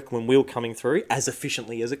didn't work when we were coming through as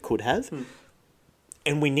efficiently as it could have.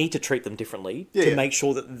 And we need to treat them differently to make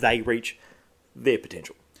sure that they reach their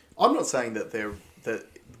potential. I'm not saying that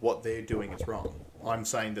what they're doing is wrong. I'm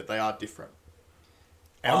saying that they are different.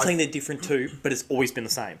 And I'm saying they're different too, but it's always been the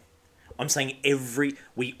same. I'm saying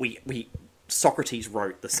Socrates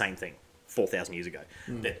wrote the same thing 4,000 years ago.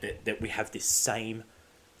 That we have this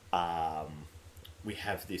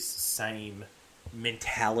same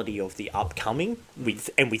mentality of the upcoming. We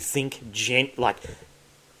think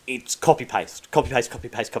it's copy paste.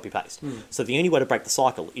 So the only way to break the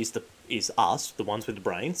cycle is us, the ones with the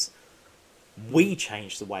brains. We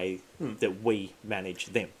change the way that we manage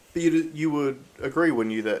them. But you would agree,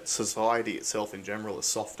 wouldn't you, that society itself in general is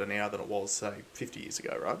softer now than it was, say, 50 years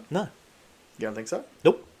ago, right? No. You don't think so?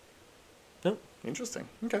 Nope. Interesting.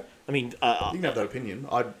 Okay. I mean... you can have that opinion.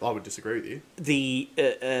 I would disagree with you.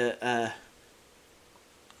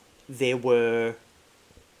 There were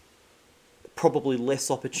probably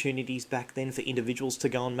less opportunities back then for individuals to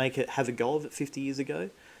go and have a go of it 50 years ago.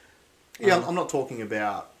 Yeah, I'm not talking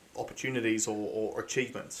about opportunities or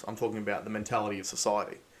achievements. I'm talking about the mentality of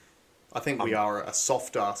society. I think we are a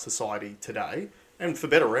softer society today, and for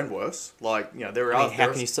better and worse. Like, there are...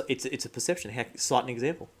 It's a perception. Cite an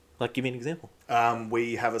example. Like, give me an example.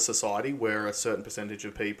 We have a society where a certain percentage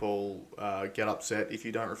of people get upset if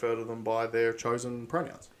you don't refer to them by their chosen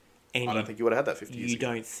pronouns. And I don't think you would have had that 50 years ago.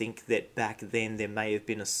 You don't think that back then there may have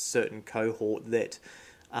been a certain cohort that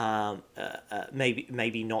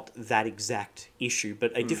maybe not that exact issue,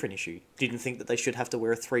 but a different issue, didn't think that they should have to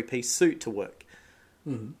wear a 3-piece suit to work.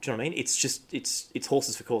 Do you know what I mean? It's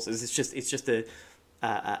horses for courses. It's just a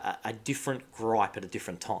different gripe at a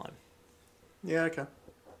different time. Yeah, okay.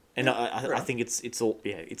 And I think it's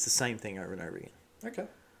the same thing over and over again. Okay.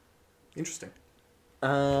 Interesting.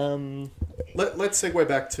 Let's segue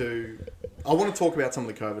back to... I want to talk about some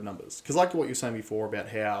of the COVID numbers. Because like what you were saying before about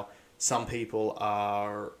how some people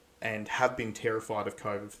are and have been terrified of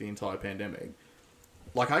COVID for the entire pandemic.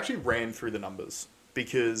 Like, I actually ran through the numbers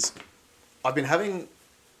because I've been having...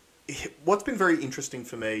 What's been very interesting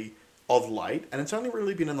for me of late, and it's only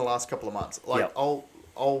really been in the last couple of months. Like,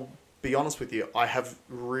 I'll be honest with you, I have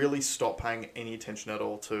really stopped paying any attention at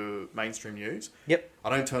all to mainstream news. Yep. I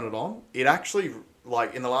don't turn it on. It actually...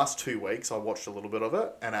 Like, in the last 2 weeks, I watched a little bit of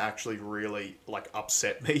it, and it actually really,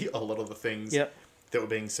 upset me, a lot of the things that were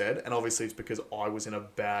being said. And obviously it's because I was in a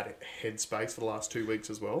bad headspace for the last 2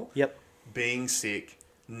 weeks as well. Yep. Being sick,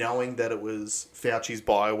 knowing that it was Fauci's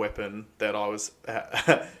bioweapon that I was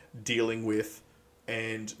dealing with,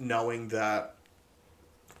 and knowing that,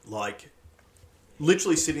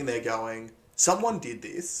 literally sitting there going, someone did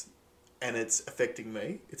this, and it's affecting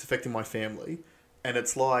me, it's affecting my family. And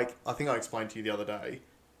it's like, I think I explained to you the other day,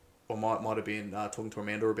 or might have been talking to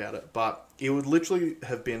Amanda about it, but it would literally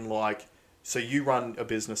have been like, so you run a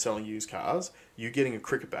business selling used cars, you getting a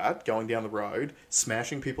cricket bat, going down the road,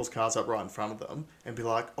 smashing people's cars up right in front of them, and be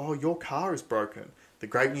like, oh, your car is broken. The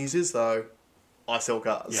great news is, though, I sell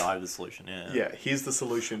cars. Yeah, I have the solution, yeah. Yeah, here's the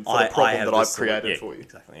solution for the problem that I've created for you.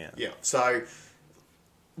 Exactly, yeah. Yeah, so...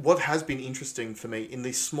 What has been interesting for me in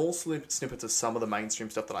these small snippets of some of the mainstream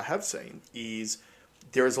stuff that I have seen is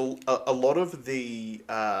there is a lot of the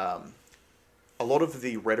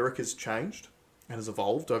rhetoric has changed and has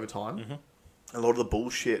evolved over time. Mm-hmm. A lot of the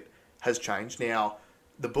bullshit has changed. Now,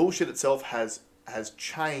 the bullshit itself has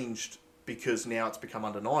changed because now it's become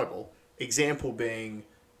undeniable. Example being,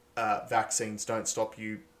 vaccines don't stop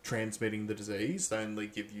you transmitting the disease; they only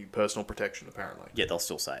give you personal protection. Apparently, yeah, they'll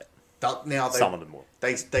still say it. Now Some of them will.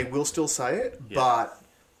 They will still say it, but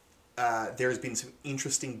there has been some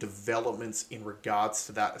interesting developments in regards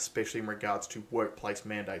to that, especially in regards to workplace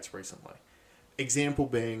mandates recently. Example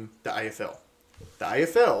being the AFL. The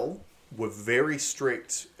AFL were very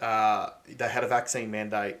strict. They had a vaccine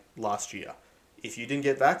mandate last year. If you didn't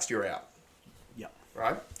get vaxxed, you're out. Yeah.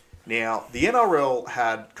 Right? Now, the NRL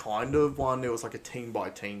had kind of one, it was like a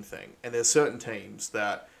team-by-team thing. And there's certain teams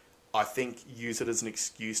that I think use it as an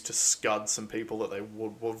excuse to scud some people that they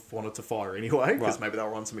would have wanted to fire anyway, because maybe they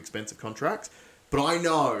were on some expensive contracts. But I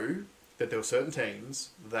know that there were certain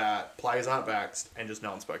teams that players aren't vaxxed and just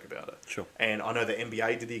no one spoke about it. Sure. And I know the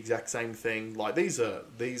NBA did the exact same thing. Like, these are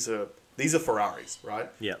Ferraris, right?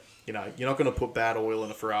 Yeah. You know, you're not going to put bad oil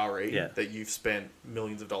in a Ferrari Yeah. that you've spent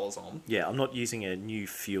millions of dollars on. Yeah, I'm not using a new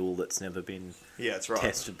fuel that's never been That's right.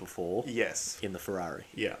 tested before. Yes. In the Ferrari.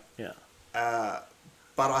 Yeah. Yeah.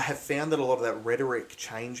 But I have found that a lot of that rhetoric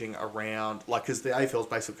changing around, like, because the AFL's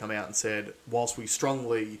basically come out and said, whilst we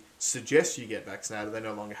strongly suggest you get vaccinated, they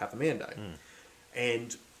no longer have the mandate.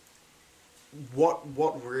 And what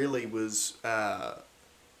really was,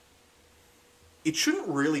 it shouldn't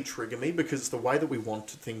really trigger me because it's the way that we want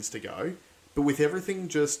things to go, but with everything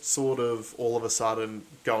just sort of all of a sudden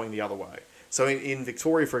going the other way. So in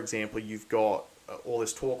Victoria, for example, you've got all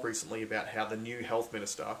this talk recently about how the new health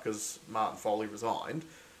minister, because Martin Foley resigned,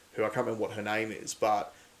 who I can't remember what her name is,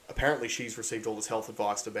 but apparently she's received all this health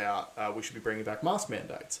advice about we should be bringing back mask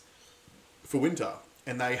mandates for winter.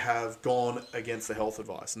 And they have gone against the health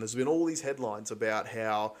advice. And there's been all these headlines about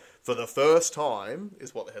how, for the first time,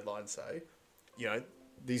 is what the headlines say, you know,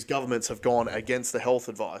 these governments have gone against the health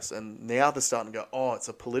advice. And now they're starting to go, oh, it's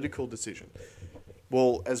a political decision.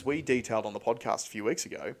 Well, as we detailed on the podcast a few weeks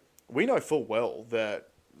ago, we know full well that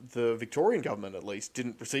the Victorian government, at least,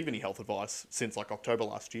 didn't receive any health advice since, like, October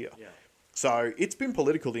last year. Yeah. So it's been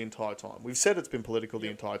political the entire time. We've said it's been political the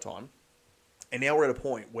entire time. And now we're at a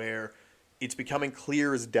point where it's becoming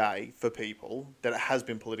clear as day for people that it has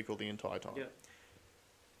been political the entire time. Yeah.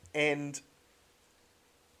 And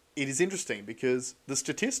it is interesting because the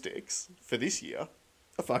statistics for this year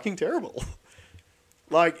are fucking terrible.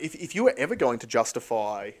 Like, if you were ever going to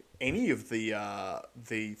justify any of the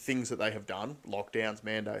things that they have done, lockdowns,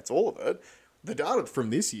 mandates, all of it, the data from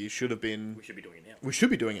this year should have been... We should be doing it now. We should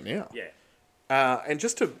be doing it now. Yeah. And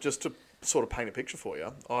just to sort of paint a picture for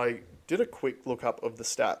you, I did a quick look up of the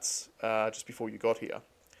stats just before you got here.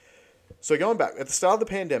 So going back, at the start of the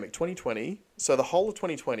pandemic, 2020, so the whole of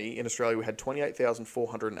 2020 in Australia, we had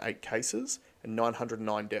 28,408 cases and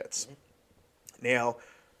 909 deaths. Mm-hmm. Now,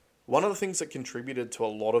 one of the things that contributed to a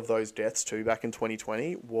lot of those deaths too back in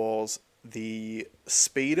 2020 was the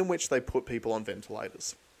speed in which they put people on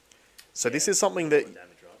ventilators. So this is something that...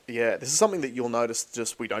 this is something that you'll notice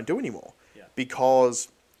just we don't do anymore. Yeah. Because,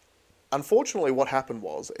 unfortunately, what happened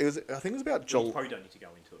was, I think it was about July... You probably don't need to go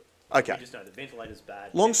into it. Okay. You just know the ventilator's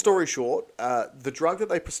bad. Long story short, the drug that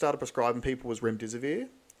they started prescribing people was remdesivir.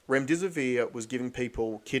 Remdesivir was giving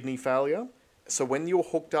people kidney failure. So when you're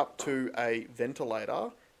hooked up to a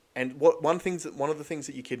ventilator, and one of the things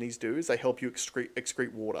that your kidneys do is they help you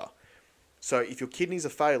excrete water. So if your kidneys are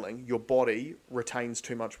failing, your body retains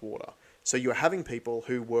too much water. So you're having people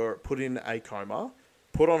who were put in a coma,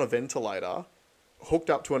 put on a ventilator, hooked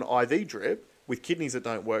up to an IV drip, with kidneys that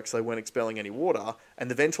don't work, so they weren't expelling any water, and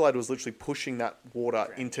the ventilator was literally pushing that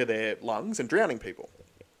water into their lungs and drowning people.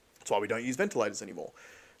 That's why we don't use ventilators anymore.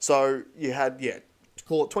 So you had,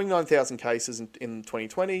 call it 29,000 cases in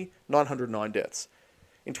 2020, 909 deaths.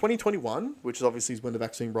 In 2021, which is obviously when the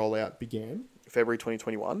vaccine rollout began, February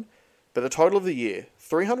 2021, but the total of the year,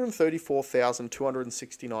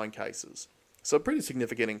 334,269 cases. So a pretty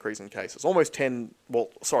significant increase in cases. Over 10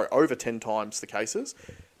 times the cases.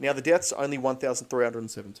 Now the deaths are only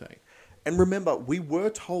 1,317. And remember, we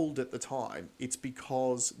were told at the time it's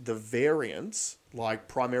because the variants, like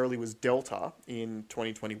primarily was Delta in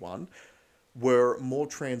 2021, were more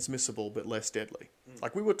transmissible but less deadly.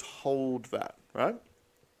 Like we were told that, right?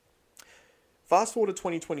 Fast forward to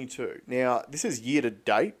 2022. Now, this is year to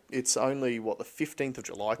date. It's only, the 15th of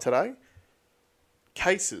July today.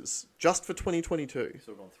 Cases, just for 2022.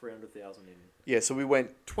 So we've gone 300,000 in... Yeah, so we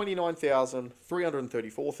went 29,000,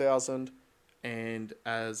 334,000, and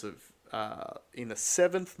as of, in the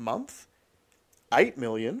 7th month,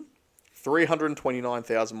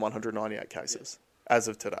 8,329,198 cases, as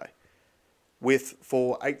of today,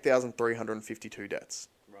 for 8,352 deaths.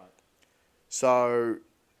 Right. So,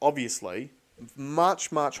 obviously, much,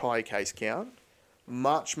 much higher case count,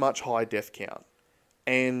 much, much higher death count.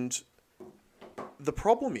 And the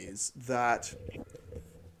problem is that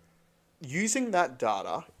using that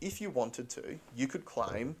data, if you wanted to, you could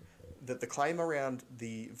claim that the claim around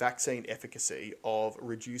the vaccine efficacy of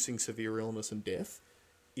reducing severe illness and death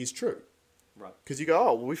is true. Right. Because you go,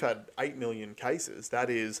 oh, well, we've had 8 million cases. That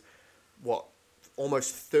is, what,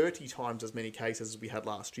 almost 30 times as many cases as we had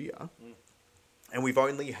last year. Mm. And we've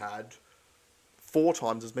only had 4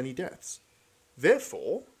 times as many deaths.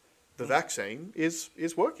 Therefore, the vaccine is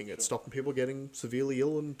working. It's stopping people getting severely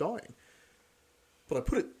ill and dying. But I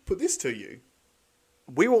put this to you.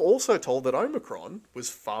 We were also told that Omicron was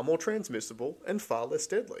far more transmissible and far less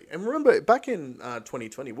deadly. And remember, back in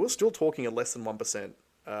 2020, we were still talking a less than 1%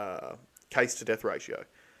 case-to-death ratio.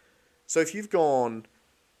 So if you've gone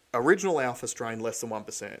original alpha strain, less than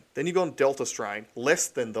 1%, then you've gone delta strain, less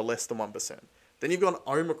than 1%, then you've gone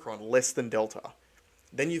Omicron, less than delta,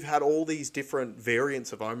 then you've had all these different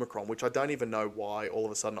variants of Omicron, which I don't even know why all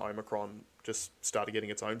of a sudden Omicron just started getting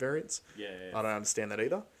its own variants. Yeah. I don't understand that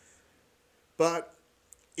either. But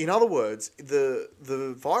in other words, the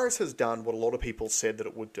virus has done what a lot of people said that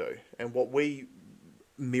it would do, and what we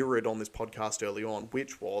mirrored on this podcast early on,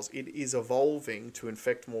 which was it is evolving to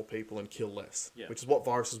infect more people and kill less, which is what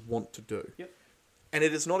viruses want to do. Yep. And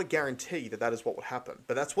it is not a guarantee that that is what would happen,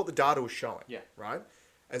 but that's what the data was showing. Yeah. Right?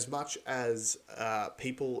 As much as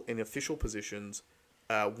people in official positions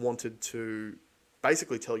wanted to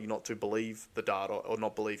basically tell you not to believe the data or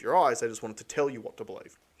not believe your eyes, they just wanted to tell you what to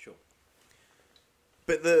believe. Sure.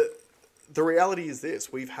 But the reality is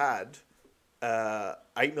this: we've had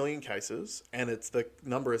 8 million cases, and the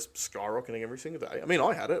number is skyrocketing every single day. I mean,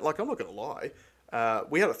 I had it. Like, I'm not going to lie.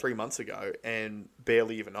 We had it 3 months ago and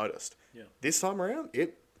barely even noticed. Yeah. This time around,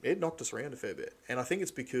 it knocked us around a fair bit. And I think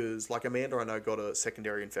it's because, like, Amanda, I know, got a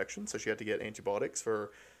secondary infection, so she had to get antibiotics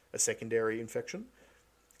for a secondary infection.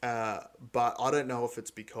 But I don't know if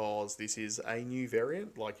it's because this is a new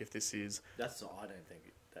variant, like if this is... I don't think...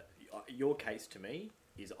 that your case to me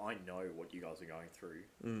is I know what you guys are going through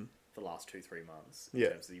for the last 2-3 months in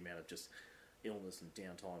terms of the amount of just illness and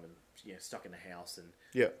downtime and stuck in the house, and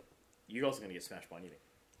you guys are going to get smashed by anything.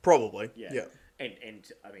 Probably. Yeah. And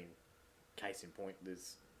I mean, case in point,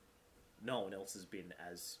 there's no one else has been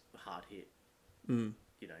as hard hit,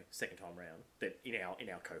 second time round that in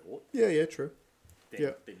our cohort. Yeah, true.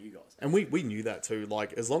 Than you guys. And we knew that too.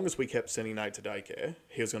 Like, as long as we kept sending Nate to daycare,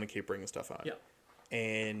 he was going to keep bringing stuff home. Yeah.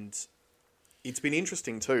 And it's been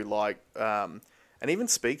interesting too, like, and even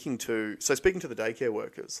speaking to the daycare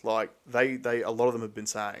workers, like, they a lot of them have been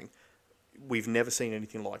saying, we've never seen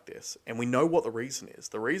anything like this. And we know what the reason is.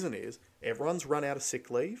 The reason is everyone's run out of sick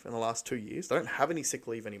leave in the last 2 years. They don't have any sick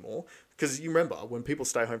leave anymore. Because you remember, when people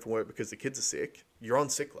stay home from work because the kids are sick, you're on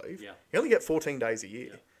sick leave. Yeah. You only get 14 days a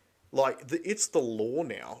year. Yeah. Like, it's the law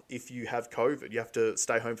now. If you have COVID, you have to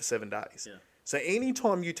stay home for 7 days. Yeah. So any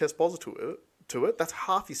time you test positive to it, that's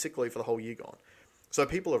half your sick leave for the whole year gone. So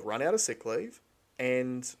people have run out of sick leave,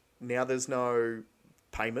 and now there's no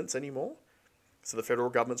payments anymore. So the federal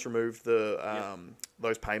government's removed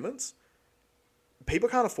those payments. People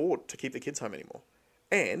can't afford to keep their kids home anymore.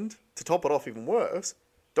 And to top it off even worse,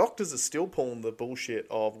 doctors are still pulling the bullshit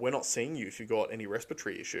of, we're not seeing you if you've got any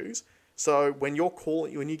respiratory issues. So when you're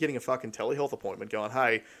getting a fucking telehealth appointment going,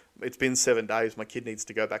 hey, it's been 7 days, my kid needs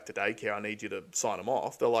to go back to daycare, I need you to sign him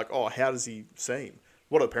off. They're like, oh, how does he seem?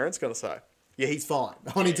 What are the parents going to say? Yeah, he's fine.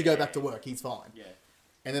 I need to go back to work. He's fine. Yeah.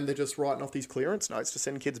 And then they're just writing off these clearance notes to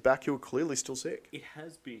send kids back who are clearly still sick. It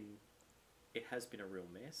has been a real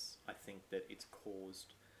mess. I think that it's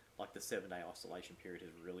caused, like, the 7-day isolation period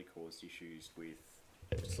has really caused issues with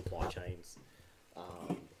supply chains.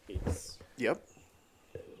 Yep.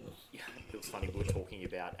 Yeah, it was funny. We were talking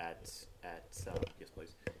about at yes,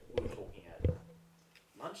 please. We were talking at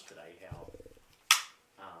lunch today how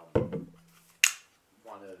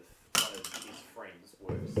one of his friends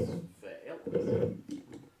works for airlines,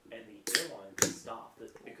 and the airline staff,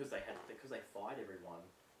 that because they fired everyone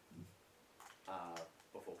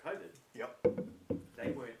before COVID. Yep. They've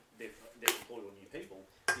employed all new people.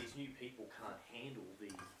 These new people can't handle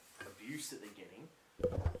the abuse that they're getting,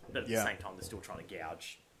 but at the same time they're still trying to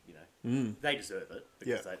gouge. They deserve it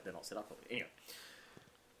because they're not set up properly. Anyway,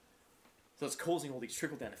 so it's causing all these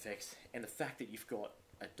trickle down effects, and the fact that you've got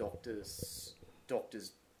a doctors,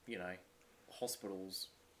 hospitals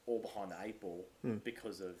all behind the 8 ball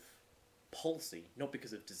because of policy, not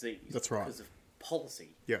because of disease. That's right. Because of policy.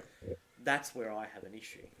 Yeah. That's where I have an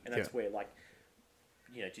issue, and that's where, like,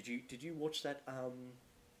 did you watch that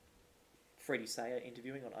Freddie Sayer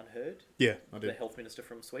interviewing on Unheard? Yeah, I did. The health minister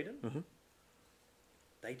from Sweden. Mm-hmm.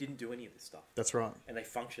 They didn't do any of this stuff. That's right. And they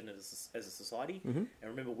functioned as a society. Mm-hmm. And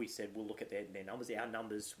remember, we said we'll look at their numbers. Our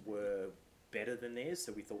numbers were better than theirs,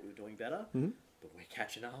 so we thought we were doing better. Mm-hmm. But we're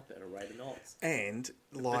catching up at a rate of knots. And,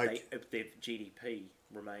 like... But their GDP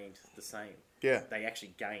remained the same. Yeah. They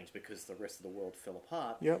actually gained because the rest of the world fell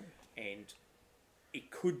apart. Yep. And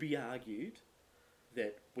it could be argued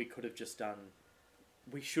that we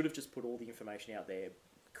should have just put all the information out there,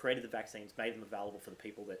 created the vaccines, made them available for the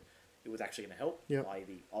people that it was actually going to help, i.e.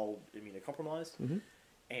 the old immunocompromised,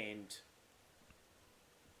 and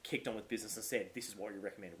kicked on with business and said, this is what we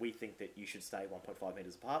recommend. We think that you should stay 1.5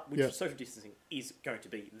 metres apart, which social distancing is going to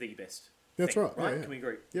be the best That's thing, right. right? Yeah. Can we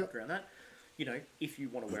agree on that? You know, if you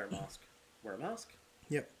want to wear a mask, wear a mask.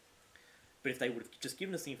 Yep. But if they would have just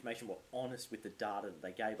given us the information, were honest with the data that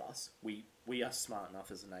they gave us, we are smart enough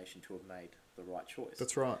as a nation to have made the right choice.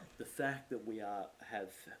 That's right. The fact that we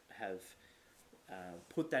have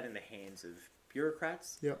put that in the hands of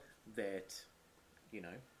bureaucrats that, you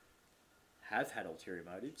know, have had ulterior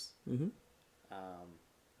motives,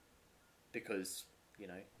 because, you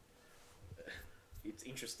know, it's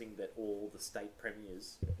interesting that all the state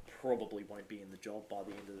premiers probably won't be in the job by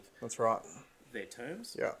the end of That's right. their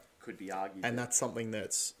terms. Yeah. Could be argued. And that's something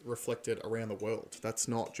that's reflected around the world. That's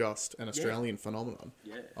not just an Australian phenomenon.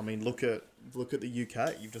 Yeah. I mean, look at the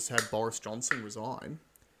UK. You've just had Boris Johnson resign.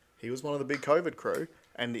 He was one of the big COVID crew.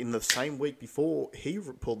 And in the same week before he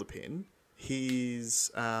pulled the pin,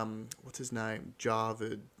 his, what's his name?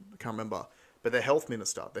 Jarvid, I can't remember. But the health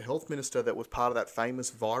minister that was part of that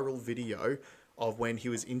famous viral video of when he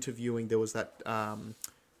was interviewing, there was that,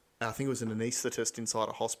 I think it was an anaesthetist inside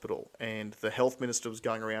a hospital, and the health minister was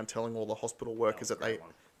going around telling all the hospital workers that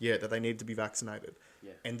they needed to be vaccinated.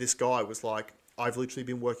 Yeah. And this guy was like, I've literally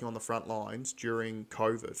been working on the front lines during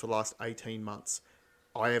COVID for the last 18 months.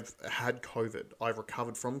 I have had COVID. I've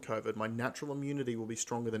recovered from COVID. My natural immunity will be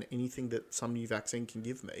stronger than anything that some new vaccine can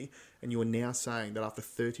give me. And you are now saying that after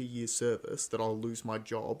 30 years service that I'll lose my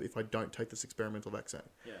job if I don't take this experimental vaccine.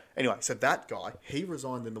 Yeah. Anyway, so that guy, he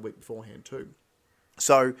resigned in the week beforehand too.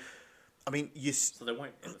 So, I mean, So they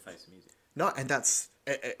won't ever face music. No, and that's,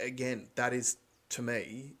 again, that is, to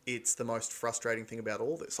me, it's the most frustrating thing about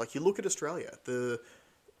all this. Like, you look at Australia, who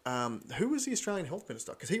was the Australian health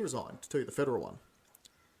minister? Because he resigned too, the federal one.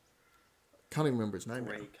 Can't even remember his name.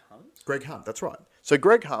 Greg Hunt, that's right. So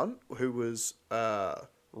Greg Hunt, who was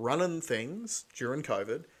running things during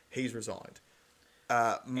COVID, he's resigned.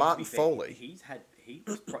 Martin Foley.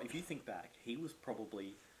 If you think back, he was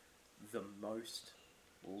probably the most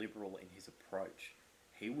liberal in his approach.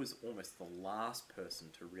 He was almost the last person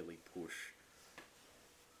to really push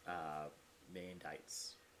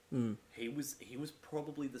mandates. He was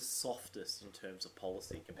probably the softest in terms of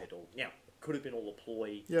policy compared to all. Now, could have been all a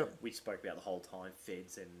ploy. We spoke about the whole time,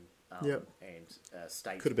 feds and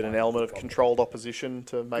states. Could have been an element of controlled opposition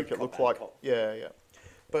to make it look like. Yeah.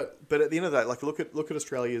 But at the end of the day, like look at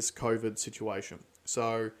Australia's COVID situation.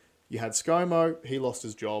 So you had ScoMo, he lost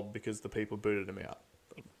his job because the people booted him out.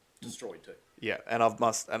 Destroyed too. Yeah, and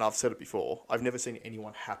I've said it before. I've never seen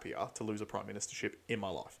anyone happier to lose a prime ministership in my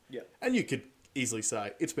life. Yeah, and you could easily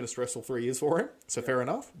say it's been a stressful 3 years for him. So fair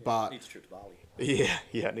enough. Yeah, but needs a trip to Bali. Yeah,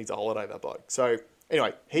 it needs a holiday, that bloke. So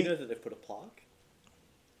anyway, you know that they've put a plaque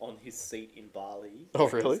on his seat in Bali. Oh,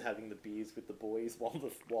 really? He was having the beers with the boys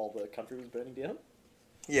while the country was burning down.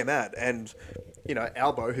 Yeah, mad. And, you know,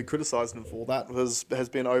 Albo, who criticised him for that, has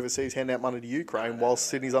been overseas handing out money to Ukraine while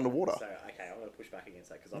Sydney's underwater. So, okay, I'm going to push back against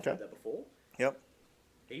that because I've heard that before. Yep.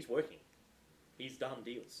 He's working. He's done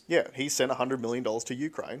deals. Yeah, he sent $100 million to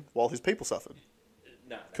Ukraine while his people suffered.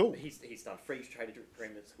 No, cool. He's done free trade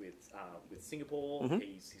agreements with Singapore. Mm-hmm.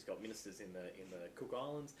 He's got ministers in the Cook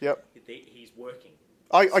Islands. Yep. He's working.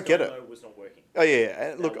 I get it. Was not working. Oh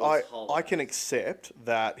yeah, and look, I can accept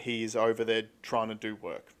that he's over there trying to do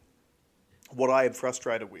work. What I am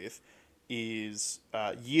frustrated with is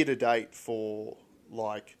year to date for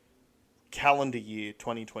like calendar year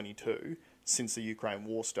 2022, since the Ukraine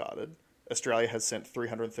war started, Australia has sent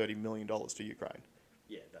 $330 million to Ukraine.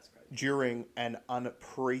 Yeah, that's crazy. During an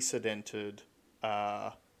unprecedented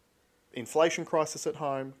inflation crisis at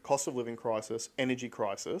home, cost of living crisis, energy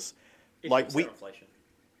crisis. Inflation.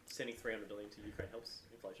 Sending $300 million to Ukraine helps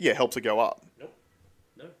inflation. Yeah, helps it go up. Nope.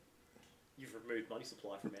 No. You've removed money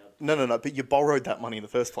supply from our... No, but you borrowed that money in the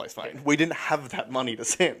first place, mate. Yeah. We didn't have that money to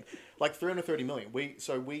send. Like $330 million.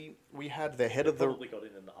 We had the head of the... probably got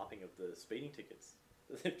in the upping of the speeding tickets.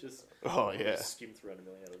 They've just... skimmed $300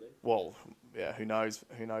 million out of there. Well, yeah, who knows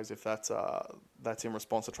if that's in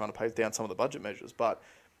response to trying to pay down some of the budget measures. But...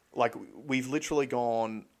 like, we've literally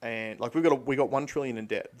gone and, like, we got $1 trillion in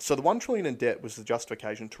debt. So the $1 trillion in debt was the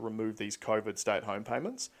justification to remove these COVID stay-at-home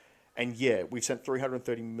payments. And yeah, we've sent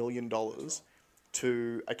 $330 million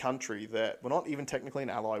to a country that we're not even technically an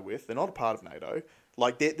ally with. They're not a part of NATO.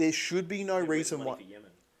 Like, there should be no reason why... For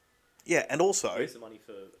Yemen. Yeah, and also... Where's the money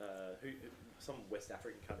for... some West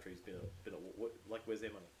African country's been like, where's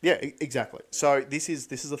their money? Yeah, exactly. So this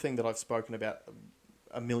is a thing that I've spoken about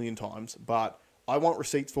a million times, but I want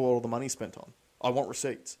receipts for what all the money's spent on. I want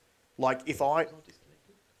receipts. Like, if I... It's not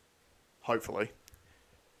disconnected. Hopefully.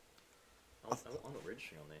 I'm not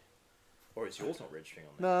registering on there. Or is yours not registering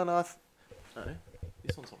on there? No. No.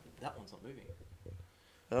 This one's not... That one's not moving.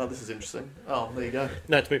 Oh, this is interesting. Oh, there you go.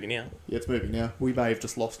 No, it's moving now. Yeah, it's moving now. We may have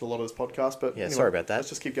just lost a lot of this podcast, but Yeah, anyway, sorry about that. Let's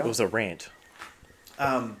just keep going. It was a rant.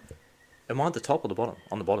 Am I at the top or the bottom?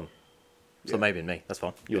 On the bottom. So Yeah. maybe me. That's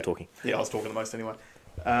fine. You were talking. Yeah, I was talking the most anyway.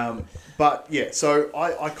 But yeah, so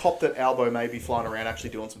I cop that Albo may be flying around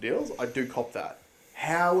actually doing some deals. I do cop that.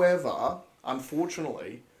 However,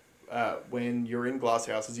 unfortunately, when you're in glass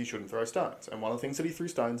houses, you shouldn't throw stones. And one of the things that he threw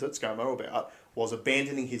stones at ScoMo about was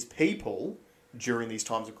abandoning his people during these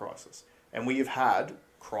times of crisis. And we have had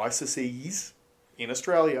crises in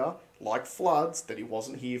Australia, like floods, that he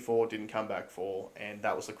wasn't here for, didn't come back for, and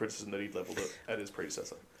that was the criticism that he levelled at his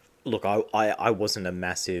predecessor. Look, I wasn't a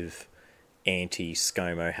massive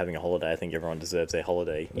anti-ScoMo having a holiday. I think everyone deserves their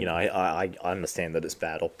holiday. You know, I understand that it's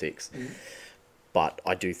bad optics. Mm. But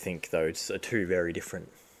I do think those are two very different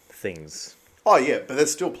things. Oh, yeah, but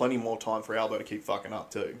there's still plenty more time for Albo to keep fucking up,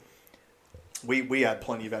 too. We had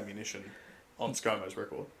plenty of ammunition on ScoMo's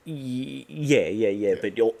record. Yeah.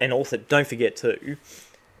 But and also, don't forget, too,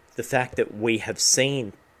 the fact that we have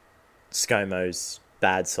seen ScoMo's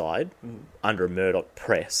bad side under a Murdoch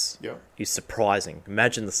press is surprising.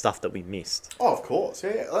 Imagine the stuff that we missed. Oh, of course.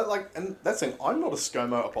 Yeah. Like, and that's the thing. I'm not a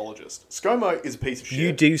ScoMo apologist. ScoMo is a piece of shit.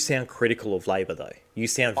 You do sound critical of Labor, though. You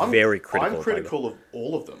sound very critical. I'm critical of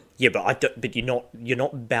all of them. Yeah, but you're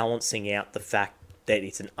not balancing out the fact that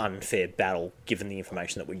it's an unfair battle given the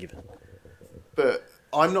information that we're given. But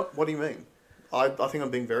I'm not... What do you mean? I think I'm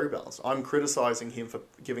being very balanced. I'm criticising him for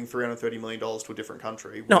giving $330 million to a different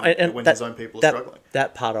country when his own people are struggling.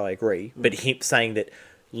 That part I agree. But him saying that,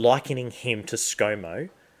 likening him to ScoMo,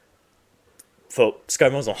 for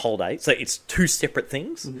ScoMo's on holiday, so it's two separate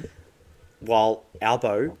things. Mm-hmm. While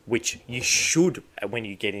Albo, which you should, when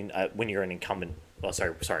you get in, when you're an incumbent... Oh,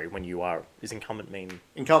 sorry. When you are, does incumbent mean?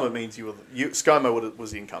 Incumbent means ScoMo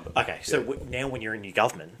was the incumbent. Okay, so now when you're in your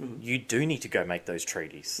government, you do need to go make those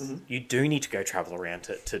treaties. Mm-hmm. You do need to go travel around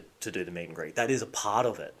to do the meet and greet. That is a part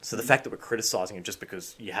of it. So the fact that we're criticising it just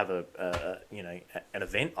because you have an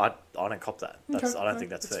event, I don't cop that. I don't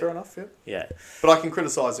think that's fair. Fair enough. Yeah. But I can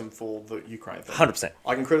criticise him for the Ukraine thing. 100%.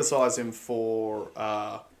 I can criticise him for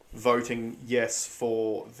voting yes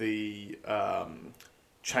for the.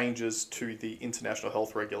 Changes to the international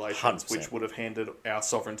health regulations, 100%. which would have handed our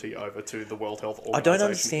sovereignty over to the World Health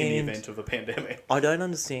Organization in the event of a pandemic. I don't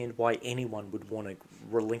understand why anyone would want to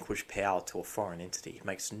relinquish power to a foreign entity. It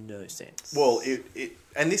makes no sense. Well,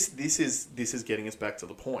 this is getting us back to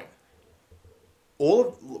the point.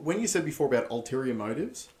 When you said before about ulterior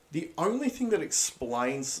motives, the only thing that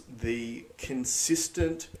explains the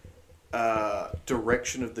consistent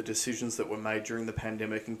direction of the decisions that were made during the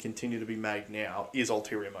pandemic and continue to be made now is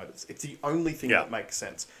ulterior motives. It's the only thing that makes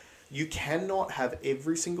sense. You cannot have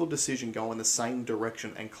every single decision go in the same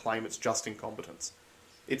direction and claim it's just incompetence.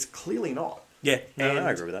 It's clearly not. Yeah,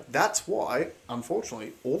 I agree with that. That's why,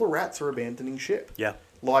 unfortunately, all the rats are abandoning ship. Yeah.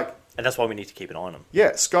 And that's why we need to keep an eye on them.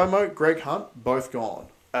 Yeah, ScoMo, Greg Hunt, both gone.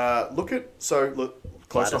 Look,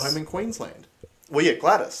 close to home in Queensland. Well, yeah,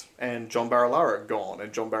 Gladys and John Barilaro gone,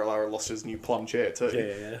 and John Barilaro lost his new plum chair too.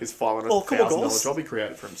 Yeah. His $500,000 job he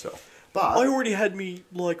created for himself. But I already had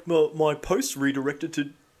my post redirected to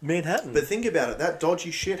Manhattan. But think about it, that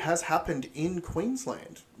dodgy shit has happened in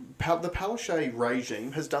Queensland. The Palaszczuk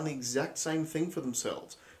regime has done the exact same thing for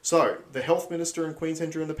themselves. So, the health minister in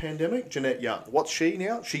Queensland during the pandemic, Jeanette Young, what's she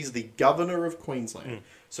now? She's the governor of Queensland.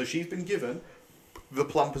 So she's been given the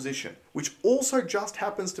plum position, which also just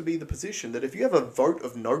happens to be the position that if you have a vote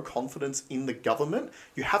of no confidence in the government,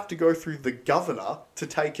 you have to go through the governor to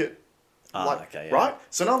take it. Right?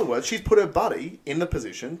 So in other words, she's put her buddy in the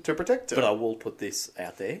position to protect her. But I will put this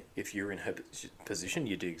out there. If you're in her position,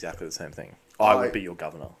 you do exactly the same thing. I would be your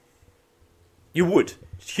governor. You would.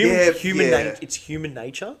 It's human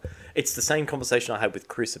nature. It's the same conversation I had with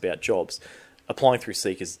Chris about jobs. Applying through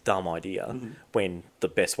Seek is a dumb idea when the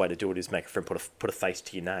best way to do it is make a friend put a face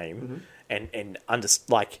to your name and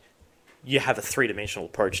you have a three-dimensional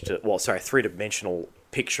three-dimensional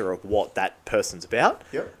picture of what that person's about.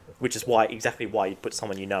 Yep. Which is exactly why you put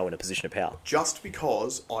someone you know in a position of power. Just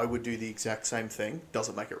because I would do the exact same thing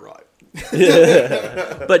doesn't make it right.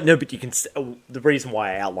 But no, but you can. The reason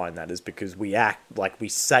why I outline that is because we act like we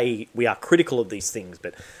say we are critical of these things,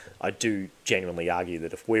 but I do genuinely argue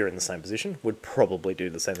that if we're in the same position, we'd probably do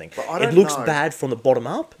the same thing. But I don't It looks know. bad from the bottom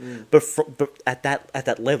up, but at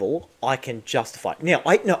that level, I can justify it. Now,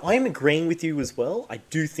 I am agreeing with you as well. I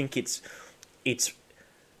do think it's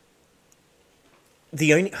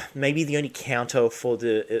the only counter for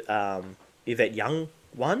the Yvette Young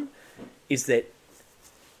one is that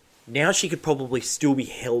now she could probably still be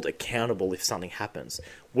held accountable if something happens,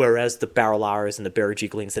 whereas the Barilaras and the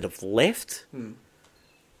Berejiklians that have left,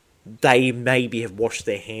 they maybe have washed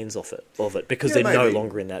their hands of it because Yeah, they're no maybe.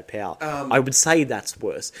 longer in that power. I would say that's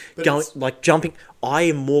worse. But Jumping, I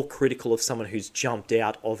am more critical of someone who's jumped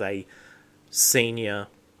out of a senior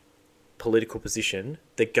political position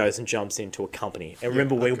that goes and jumps into a company. And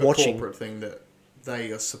remember, we're watching corporate thing that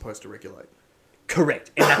they are supposed to regulate.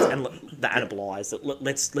 correct, and that Anna Bly's that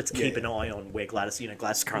let's keep an eye on where Gladys.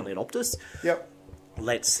 Gladys is currently at Optus. Yep.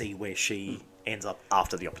 Let's see where she ends up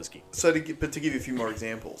after the Optus gig. So, to give you a few more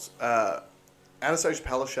examples, Anastasia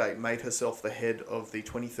Palaszczuk made herself the head of the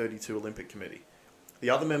 2032 Olympic Committee. The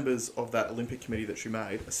other members of that Olympic Committee that she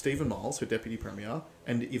made are Stephen Miles, her Deputy Premier,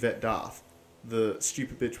 and Yvette Darth, the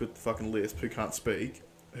stupid bitch with the fucking lisp who can't speak,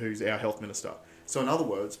 who's our health minister. So, in other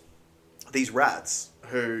words, these rats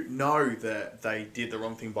who know that they did the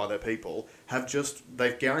wrong thing by their people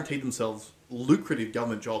they've guaranteed themselves lucrative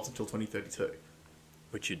government jobs until 2032.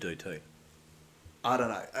 Which you do too. I don't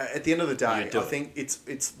know. At the end of the day, You do I it. think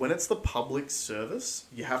it's when it's the public service,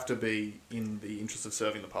 you have to be in the interest of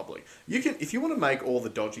serving the public. You can, if you want to make all the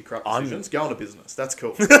dodgy, corrupt decisions, go into business. That's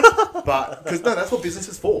cool. But because that's what business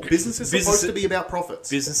is for. Business is supposed to be about profits.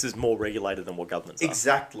 Business is more regulated than what governments are.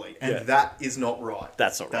 Exactly, and that is not right.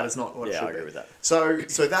 That's not right. That is not what it should I agree be. with that. So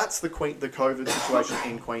that's the COVID situation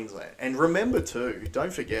in Queensland. And remember too,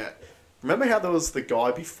 don't forget. Remember how there was the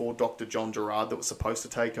guy before Dr. John Gerard that was supposed to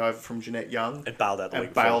take over from Jeanette Young? And bailed out the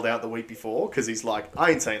week bailed out the week before because he's like,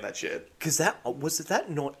 I ain't saying that shit. Because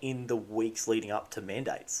that not in the weeks leading up to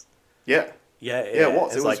mandates? Yeah. Yeah, It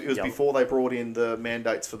was. It was yeah. before they brought in the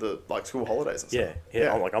mandates for the school holidays and stuff.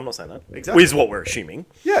 Yeah. I'm not saying that. Exactly. Is what we're assuming.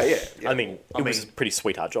 Yeah. I mean, it was a pretty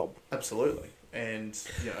sweetheart job. Absolutely. And,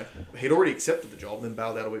 he'd already accepted the job and then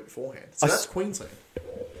bailed out a week beforehand. So that's Queensland.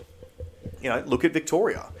 Look at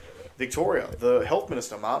Victoria. Victoria, the health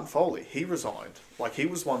minister, Martin Foley, he resigned. He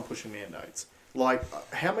was one pushing mandates.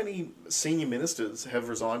 How many senior ministers have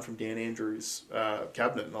resigned from Dan Andrews'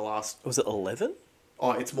 cabinet in the last... Was it 11?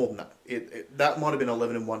 Oh, it's more than that. That might have been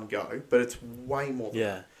 11 in one go, but it's way more than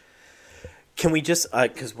that. Can we just...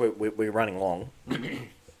 Because we're running long. Can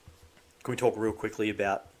we talk real quickly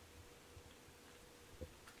about...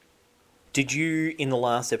 Did you, in the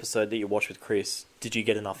last episode that you watched with Chris, did you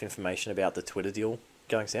get enough information about the Twitter deal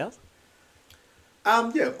going south?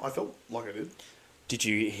 Yeah, I felt like I did. Did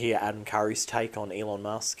you hear Adam Curry's take on Elon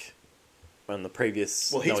Musk on the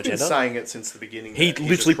previous Well, he's No been Agenda? saying it since the beginning. He that he's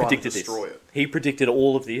literally just trying to predicted this. destroy it. He predicted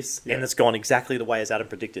all of this, Yeah. and it's gone exactly the way as Adam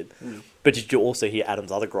predicted. But did you also hear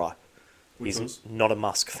Adam's other gripe? Which He's was? not a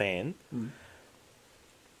Musk fan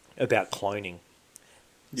about cloning.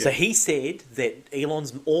 Yeah. So he said that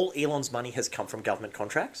all Elon's money has come from government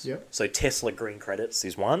contracts. Yep. So Tesla green credits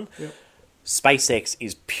is one. Yep. SpaceX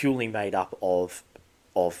is purely made up of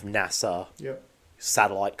NASA Yep.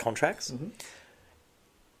 satellite contracts.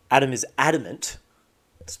 Adam is adamant,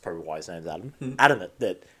 that's probably why his name's Adam, adamant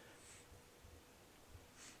that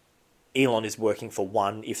Elon is working for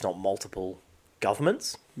one, if not multiple,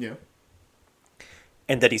 governments, Yeah.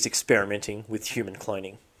 and that he's experimenting with human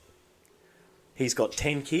cloning. He's got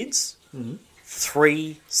 10 kids,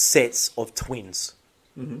 3 sets of twins,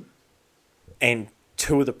 and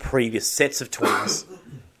 2 of the previous sets of twins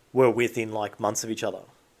were within months of each other.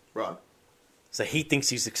 Right. So he thinks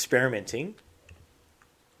he's experimenting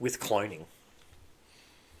with cloning.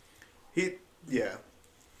 Yeah.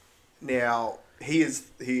 Now he is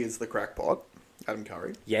the crackpot, Adam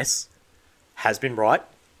Curry. Yes, has been right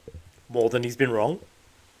more than he's been wrong.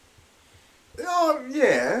 Oh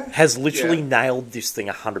yeah. Has literally Yeah. nailed this thing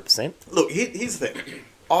 100%. Look, here's the thing.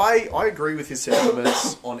 I agree with his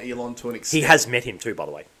sentiments on Elon to an extent. He has met him too, by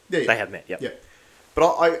the way. Yeah. They have met, yep. Yeah.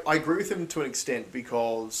 But I agree with him to an extent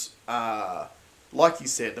because, like you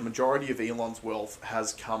said, the majority of Elon's wealth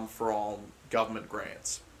has come from government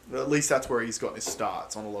grants. At least that's where he's gotten his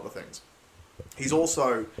starts on a lot of things. He's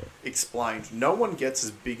also explained no one gets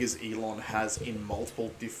as big as Elon has in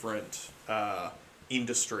multiple different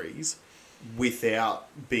industries without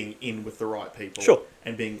being in with the right people Sure.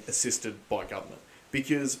 and being assisted by government.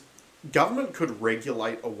 Because government could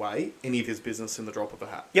regulate away any of his business in the drop of a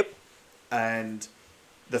hat. Yep. And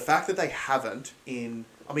the fact that they haven't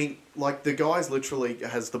I mean, like, the guy's literally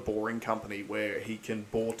has the boring company where he can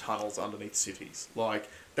bore tunnels underneath cities. Like,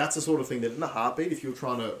 that's the sort of thing that in a heartbeat, if you're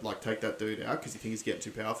trying to, like, take that dude out because you think he's getting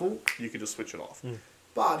too powerful, you could just switch it off.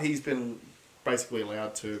 But he's been basically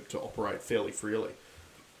allowed to operate fairly freely.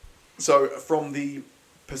 So from the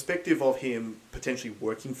perspective of him potentially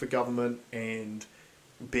working for government and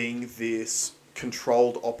being this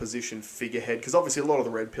controlled opposition figurehead, because obviously a lot of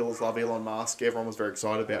the red pillars love Elon Musk. Everyone was very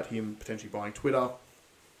excited about him potentially buying Twitter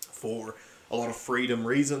for a lot of freedom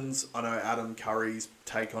reasons. I know Adam Curry's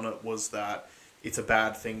take on it was that it's a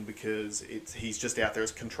bad thing because he's just out there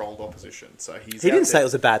as controlled opposition. So he didn't say it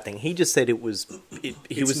was a bad thing. He just said it was.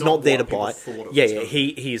 He was not there to buy it. Yeah.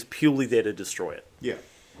 He is purely there to destroy it. Yeah.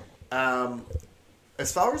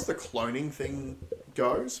 As far as the cloning thing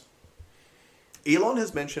goes, Elon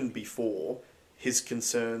has mentioned before his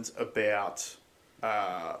concerns about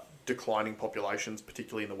declining populations,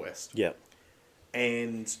 particularly in the West. Yeah.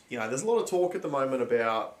 And, there's a lot of talk at the moment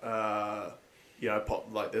about,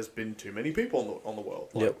 like there's been too many people on the world.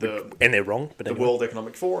 Like and they're wrong. But the World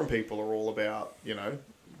Economic Forum people are all about,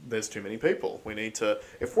 there's too many people. We need to,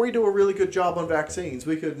 if we do a really good job on vaccines,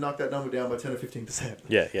 we could knock that number down by 10 or 15%.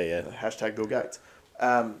 Yeah. Hashtag Bill Gates.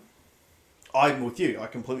 I'm with you. I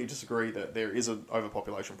completely disagree that there is an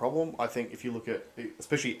overpopulation problem. I think if you look at,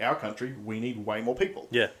 especially our country, we need way more people.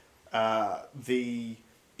 Yeah. The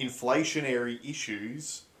inflationary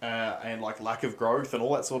issues and like lack of growth and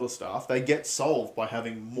all that sort of stuff, they get solved by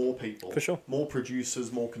having more people. For sure. More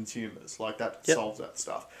producers, more consumers. Like that solves that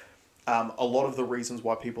stuff. A lot of the reasons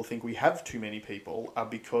why people think we have too many people are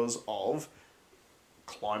because of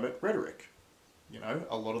climate rhetoric.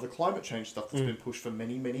 A lot of the climate change stuff that's been pushed for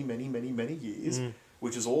many, many, many, many, many years,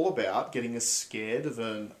 which is all about getting us scared of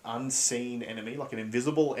an unseen enemy, like an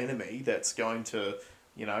invisible enemy that's going to,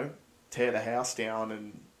 tear the house down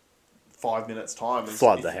in 5 minutes' time.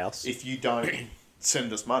 Flood the house. If you don't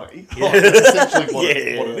send us money. That's essentially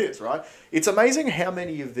what it is, right? It's amazing how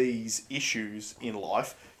many of these issues in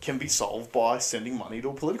life can be solved by sending money to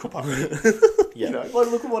a political party. Like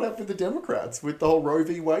look at what happened with the Democrats with the whole Roe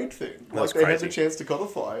v. Wade thing. Like they had the chance to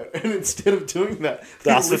codify it, and instead of doing that,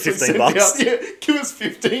 they asked for $15. Give us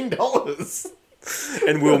 $15,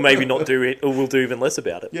 and we'll maybe not do it, or we'll do even less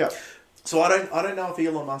about it. Yeah. So I don't know if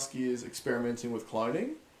Elon Musk is experimenting with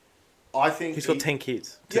cloning. I think he's got 10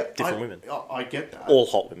 kids. Different women. I get that. All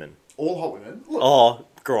hot women. Look,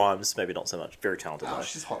 Grimes, maybe not so much. Very talented.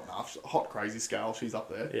 She's hot enough. Hot crazy scale. She's up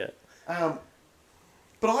there. Yeah.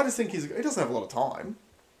 But I just think he doesn't have a lot of time,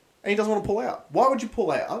 and he doesn't want to pull out. Why would you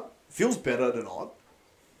pull out? Feels better to not.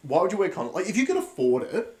 Why would you wear condoms? Like if you can afford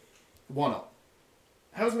it, why not?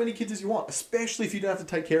 Have as many kids as you want, especially if you don't have to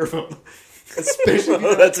take care of them. Especially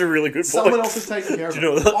if that's a really good point. Someone else is taking care of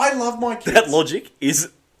them. I love my kids. That logic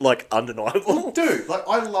is like undeniable. Dude, like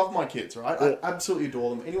I love my kids, right? I absolutely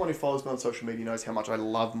adore them. Anyone who follows me on social media knows how much I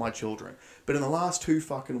love my children. But in the last 2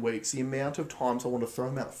 fucking weeks, the amount of times I want to throw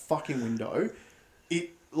them out the fucking window,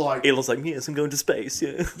 Elon's like, yes, I'm going to space,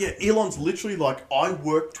 yeah. Yeah, Elon's literally like, I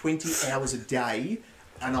work 20 hours a day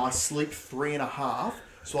and I sleep 3.5.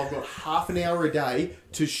 So I've got half an hour a day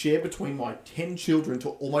to share between my 10 children to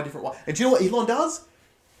all my different wives. And do you know what Elon does?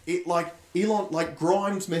 Elon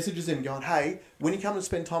Grimes messages him going, hey, when you come to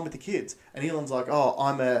spend time with the kids? And Elon's like, oh,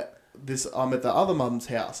 I'm at the other mum's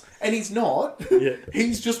house. And he's not. Yeah.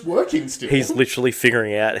 He's just working still. He's literally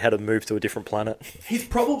figuring out how to move to a different planet. He's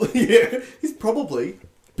probably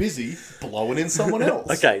busy blowing in someone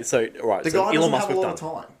else. Okay, so right. The guy doesn't have a lot of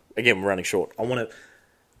time. Again, we're running short.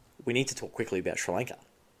 We need to talk quickly about Sri Lanka.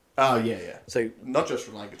 Oh, yeah. So not just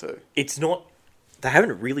Sri Lanka too. It's not. They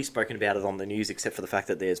haven't really spoken about it on the news except for the fact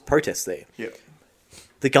that there's protests there. Yeah.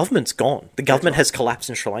 The government's gone. The government has collapsed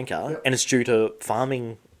in Sri Lanka, and it's due to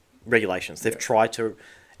farming regulations. They've tried to,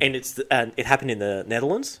 and it happened in the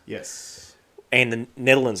Netherlands. Yes. And the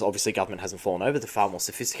Netherlands, obviously, government hasn't fallen over. They're far more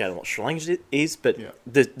sophisticated than what Sri Lanka is, but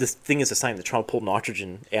the thing is the same. They're trying to pull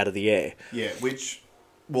nitrogen out of the air. Yeah,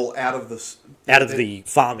 out of the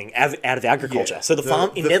farming, out of agriculture. So the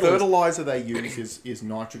Netherlands, fertilizer they use is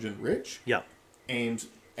nitrogen rich. Yeah. And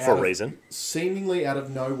for a reason, seemingly out of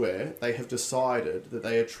nowhere, they have decided that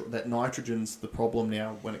that nitrogen's the problem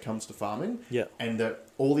now when it comes to farming. Yeah. And that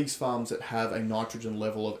all these farms that have a nitrogen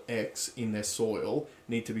level of X in their soil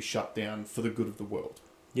need to be shut down for the good of the world.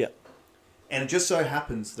 Yeah. And it just so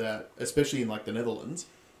happens that, especially in like the Netherlands,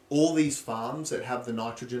 all these farms that have the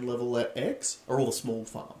nitrogen level at X are all the small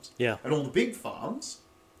farms. Yeah. And all the big farms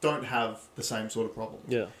don't have the same sort of problem.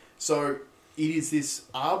 Yeah. So it is this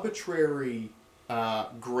arbitrary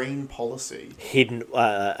green policy. Hidden,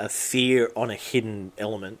 a fear on a hidden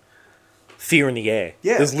element fear in the air.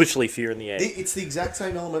 Yeah. There's literally fear in the air. It's the exact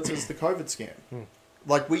same elements as the COVID scam.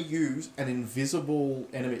 Like, we use an invisible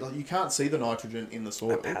enemy. Like, you can't see the nitrogen in the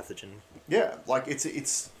soil. A pathogen. Yeah, like,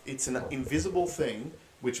 it's an invisible thing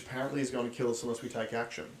which apparently is going to kill us unless we take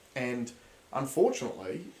action. And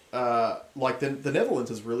unfortunately, like, the Netherlands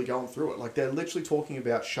is really going through it. Like, they're literally talking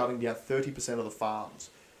about shutting down 30% of the farms.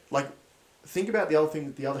 Like, think about the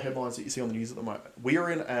other headlines that you see on the news at the moment. We are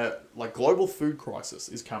in a, like, global food crisis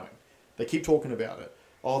is coming. They keep talking about it.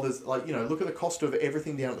 Oh, there's, like, you know, look at the cost of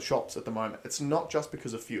everything down at the shops at the moment. It's not just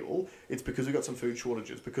because of fuel. It's because we've got some food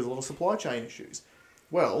shortages, because of a lot of supply chain issues.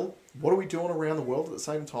 Well, what are we doing around the world at the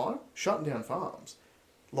same time? Shutting down farms.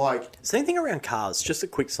 Like, same thing around cars. Just a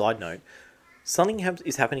quick side note. Something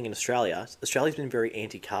is happening in Australia. Australia's been very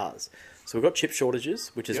anti-cars. So we've got chip shortages,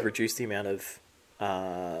 which has reduced the amount of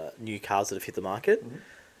new cars that have hit the market.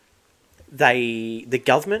 The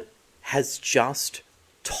government has just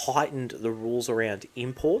tightened the rules around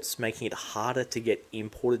imports, making it harder to get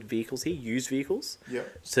imported vehicles here, used vehicles,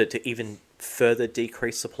 so to even further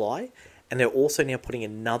decrease supply. And they're also now putting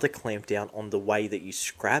another clamp down on the way that you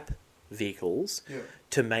scrap vehicles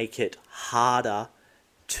to make it harder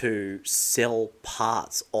to sell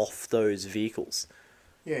parts off those vehicles.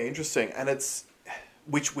 Yeah, interesting. And it's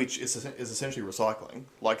which is essentially recycling.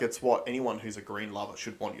 Like, it's what anyone who's a green lover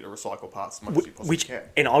should want you to recycle parts as much as you possibly can.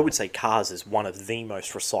 And I would say cars is one of the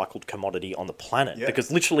most recycled commodity on the planet,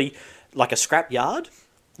 because literally, like a scrap yard,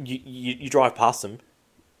 you drive past them,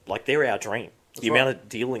 like, they're our dream. That's the amount of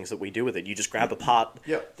dealings that we do with it, you just grab a part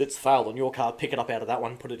that's failed on your car, pick it up out of that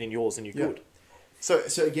one, put it in yours, and you're good. So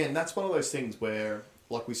again, that's one of those things where,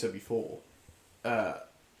 like we said before,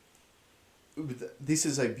 this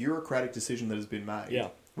is a bureaucratic decision that has been made,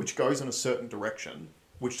 which goes in a certain direction,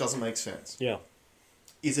 which doesn't make sense. Yeah.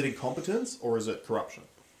 Is it incompetence or is it corruption?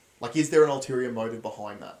 Like, is there an ulterior motive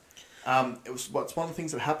behind that? It's one of the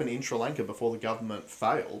things that happened in Sri Lanka before the government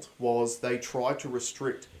failed was they tried to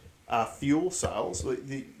restrict fuel sales.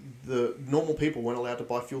 The normal people weren't allowed to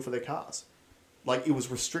buy fuel for their cars. Like, it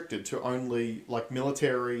was restricted to only, like,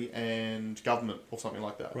 military and government or something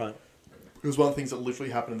like that. Right. It was one of the things that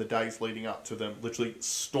literally happened in the days leading up to them literally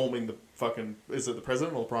storming the fucking... Is it the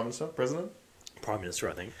president or the prime minister? President? Prime Minister,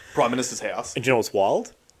 I think. Prime Minister's house. And do you know what's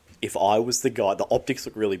wild? If I was the guy... The optics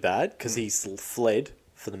look really bad because he's fled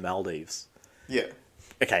for the Maldives. Yeah.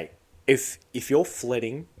 Okay, if you're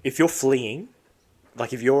fleeing...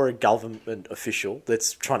 Like, if you're a government official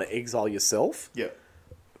that's trying to exile yourself... Yeah.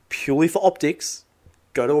 Purely for optics...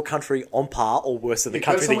 Go to a country on par or worse than the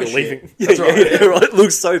country that you're leaving. That's right. Right. It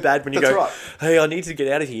looks so bad when you That's go, right. hey, I need to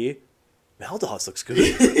get out of here. Maldives looks good.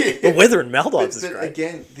 The weather in Maldives is great.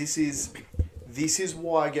 Again, this is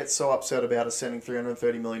why I get so upset about us sending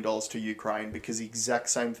 $330 million to Ukraine, because the exact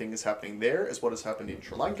same thing is happening there as what has happened in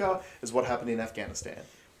Sri Lanka, as what happened in Afghanistan.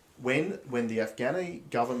 When the Afghani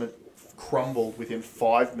government crumbled within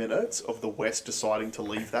 5 minutes of the West deciding to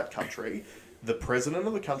leave that country... The president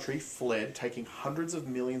of the country fled, taking hundreds of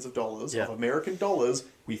millions of dollars of American dollars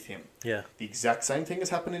with him. Yeah. The exact same thing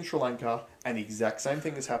has happened in Sri Lanka, and the exact same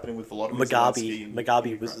thing is happening with Volodymyr Zelensky.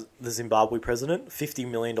 Mugabe was the Zimbabwe president. $50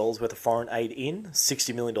 million worth of foreign aid in,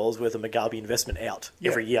 $60 million worth of Mugabe investment out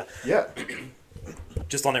every year. Yeah.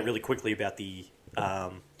 Just on that really quickly about the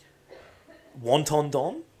Wonton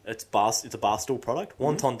Don. It's a Barstool product.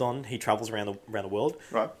 Wonton Don, he travels around the world.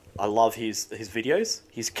 Right. I love his videos.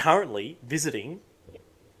 He's currently visiting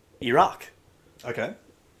Iraq. Okay.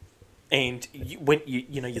 And when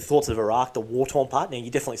you know your thoughts of Iraq, the war-torn part, now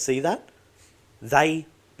you definitely see that. They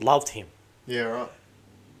loved him. Yeah, right.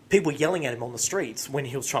 People yelling at him on the streets when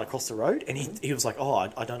he was trying to cross the road, and he was like, oh,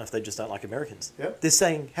 I don't know if they just don't like Americans. Yep. They're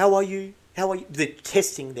saying, how are you? How are you? They're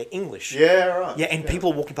testing their English. Yeah, right. Yeah, and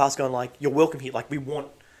people are walking past going like, you're welcome here. Like, we want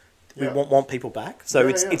people back. So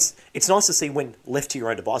it's nice to see when left to your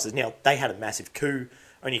own devices. Now, they had a massive coup.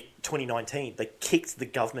 Only 2019, they kicked the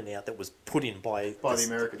government out that was put in by the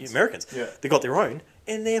Americans. The Americans. Yeah. They got their own,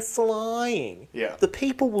 and they're flying. Yeah. The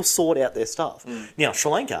people will sort out their stuff. Now,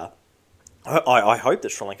 Sri Lanka, I hope that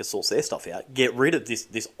Sri Lanka sorts their stuff out, get rid of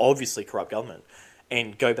this obviously corrupt government,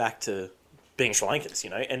 and go back to being Sri Lankans, you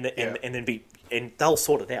know, and then be... And they'll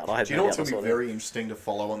sort it out. Do you know what's going to be very interesting to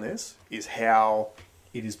follow on this? Is how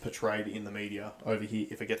it is portrayed in the media over here,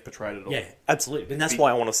 if it gets portrayed at all. Yeah, absolutely. And that's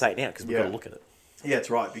why I want to say it now, because we've got to look at it. Yeah,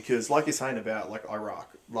 it's right. Because like you're saying about like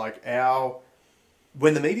Iraq, like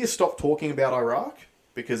when the media stopped talking about Iraq,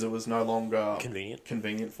 because it was no longer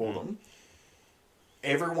convenient for them,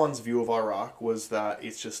 everyone's view of Iraq was that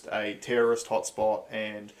it's just a terrorist hotspot,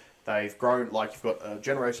 and they've grown, like, you've got a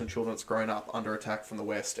generation of children that's grown up under attack from the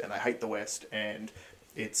West, and they hate the West, and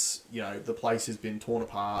it's the place has been torn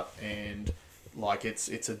apart and like it's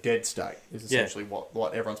a dead state is essentially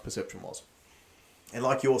what everyone's perception was. And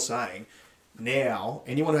like you're saying, now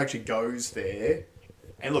anyone who actually goes there,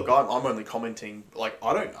 and look, I'm only commenting, like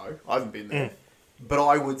I don't know, I haven't been there, but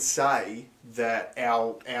I would say that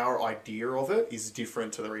our idea of it is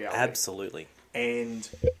different to the reality. Absolutely. And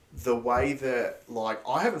the way that, like,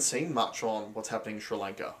 I haven't seen much on what's happening in Sri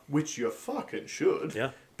Lanka, which you fucking should.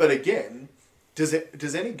 Yeah. But again, does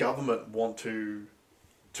any government want to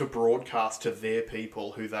broadcast to their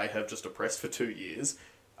people who they have just oppressed for 2 years,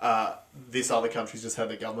 this other country's just had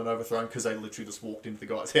their government overthrown because they literally just walked into the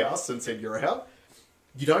guy's house and said, you're out?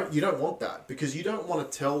 You don't want that, because you don't want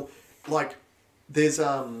to tell, like, there's,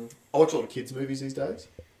 I watch a lot of kids' movies these days.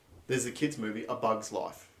 There's a kids' movie, A Bug's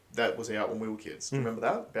Life. That was out when we were kids. Do you remember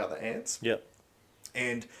that? About the ants? Yep.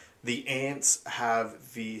 And the ants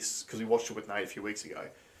have this, because we watched it with Nate a few weeks ago.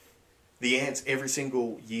 The ants, every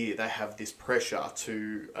single year, they have this pressure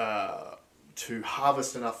to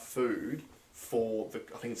harvest enough food for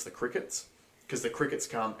I think it's the crickets. Because the crickets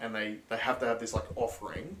come and they have to have this like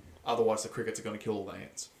offering, otherwise the crickets are going to kill all the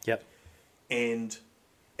ants. Yep. And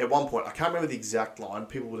at one point, I can't remember the exact line,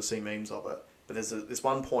 people would have seen memes of it, but there's this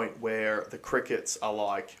one point where the crickets are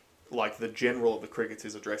like the general of the crickets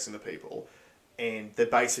is addressing the people, and they're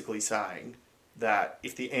basically saying that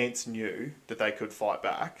if the ants knew that they could fight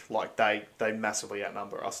back, like they massively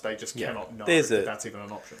outnumber us, they just cannot know that that's even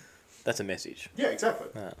an option. That's a message. Yeah, exactly.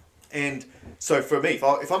 And so for me,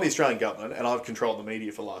 if I'm the Australian government and I've controlled the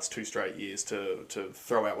media for the last 2 straight years to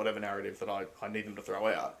throw out whatever narrative that I need them to throw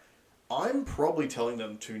out, I'm probably telling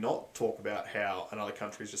them to not talk about how another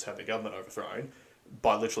country's just had their government overthrown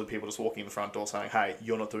by literally people just walking in the front door saying, hey,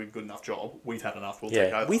 you're not doing a good enough job. We've had enough. We'll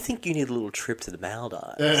take over. We think you need a little trip to the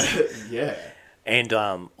Maldives. Yeah. And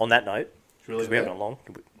on that note, Really because we haven't gone long,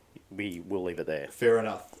 we will leave it there. Fair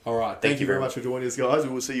enough. All right. Thank you very much for joining us, guys. We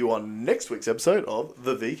will see you on next week's episode of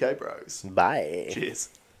The VK Bros. Bye. Cheers.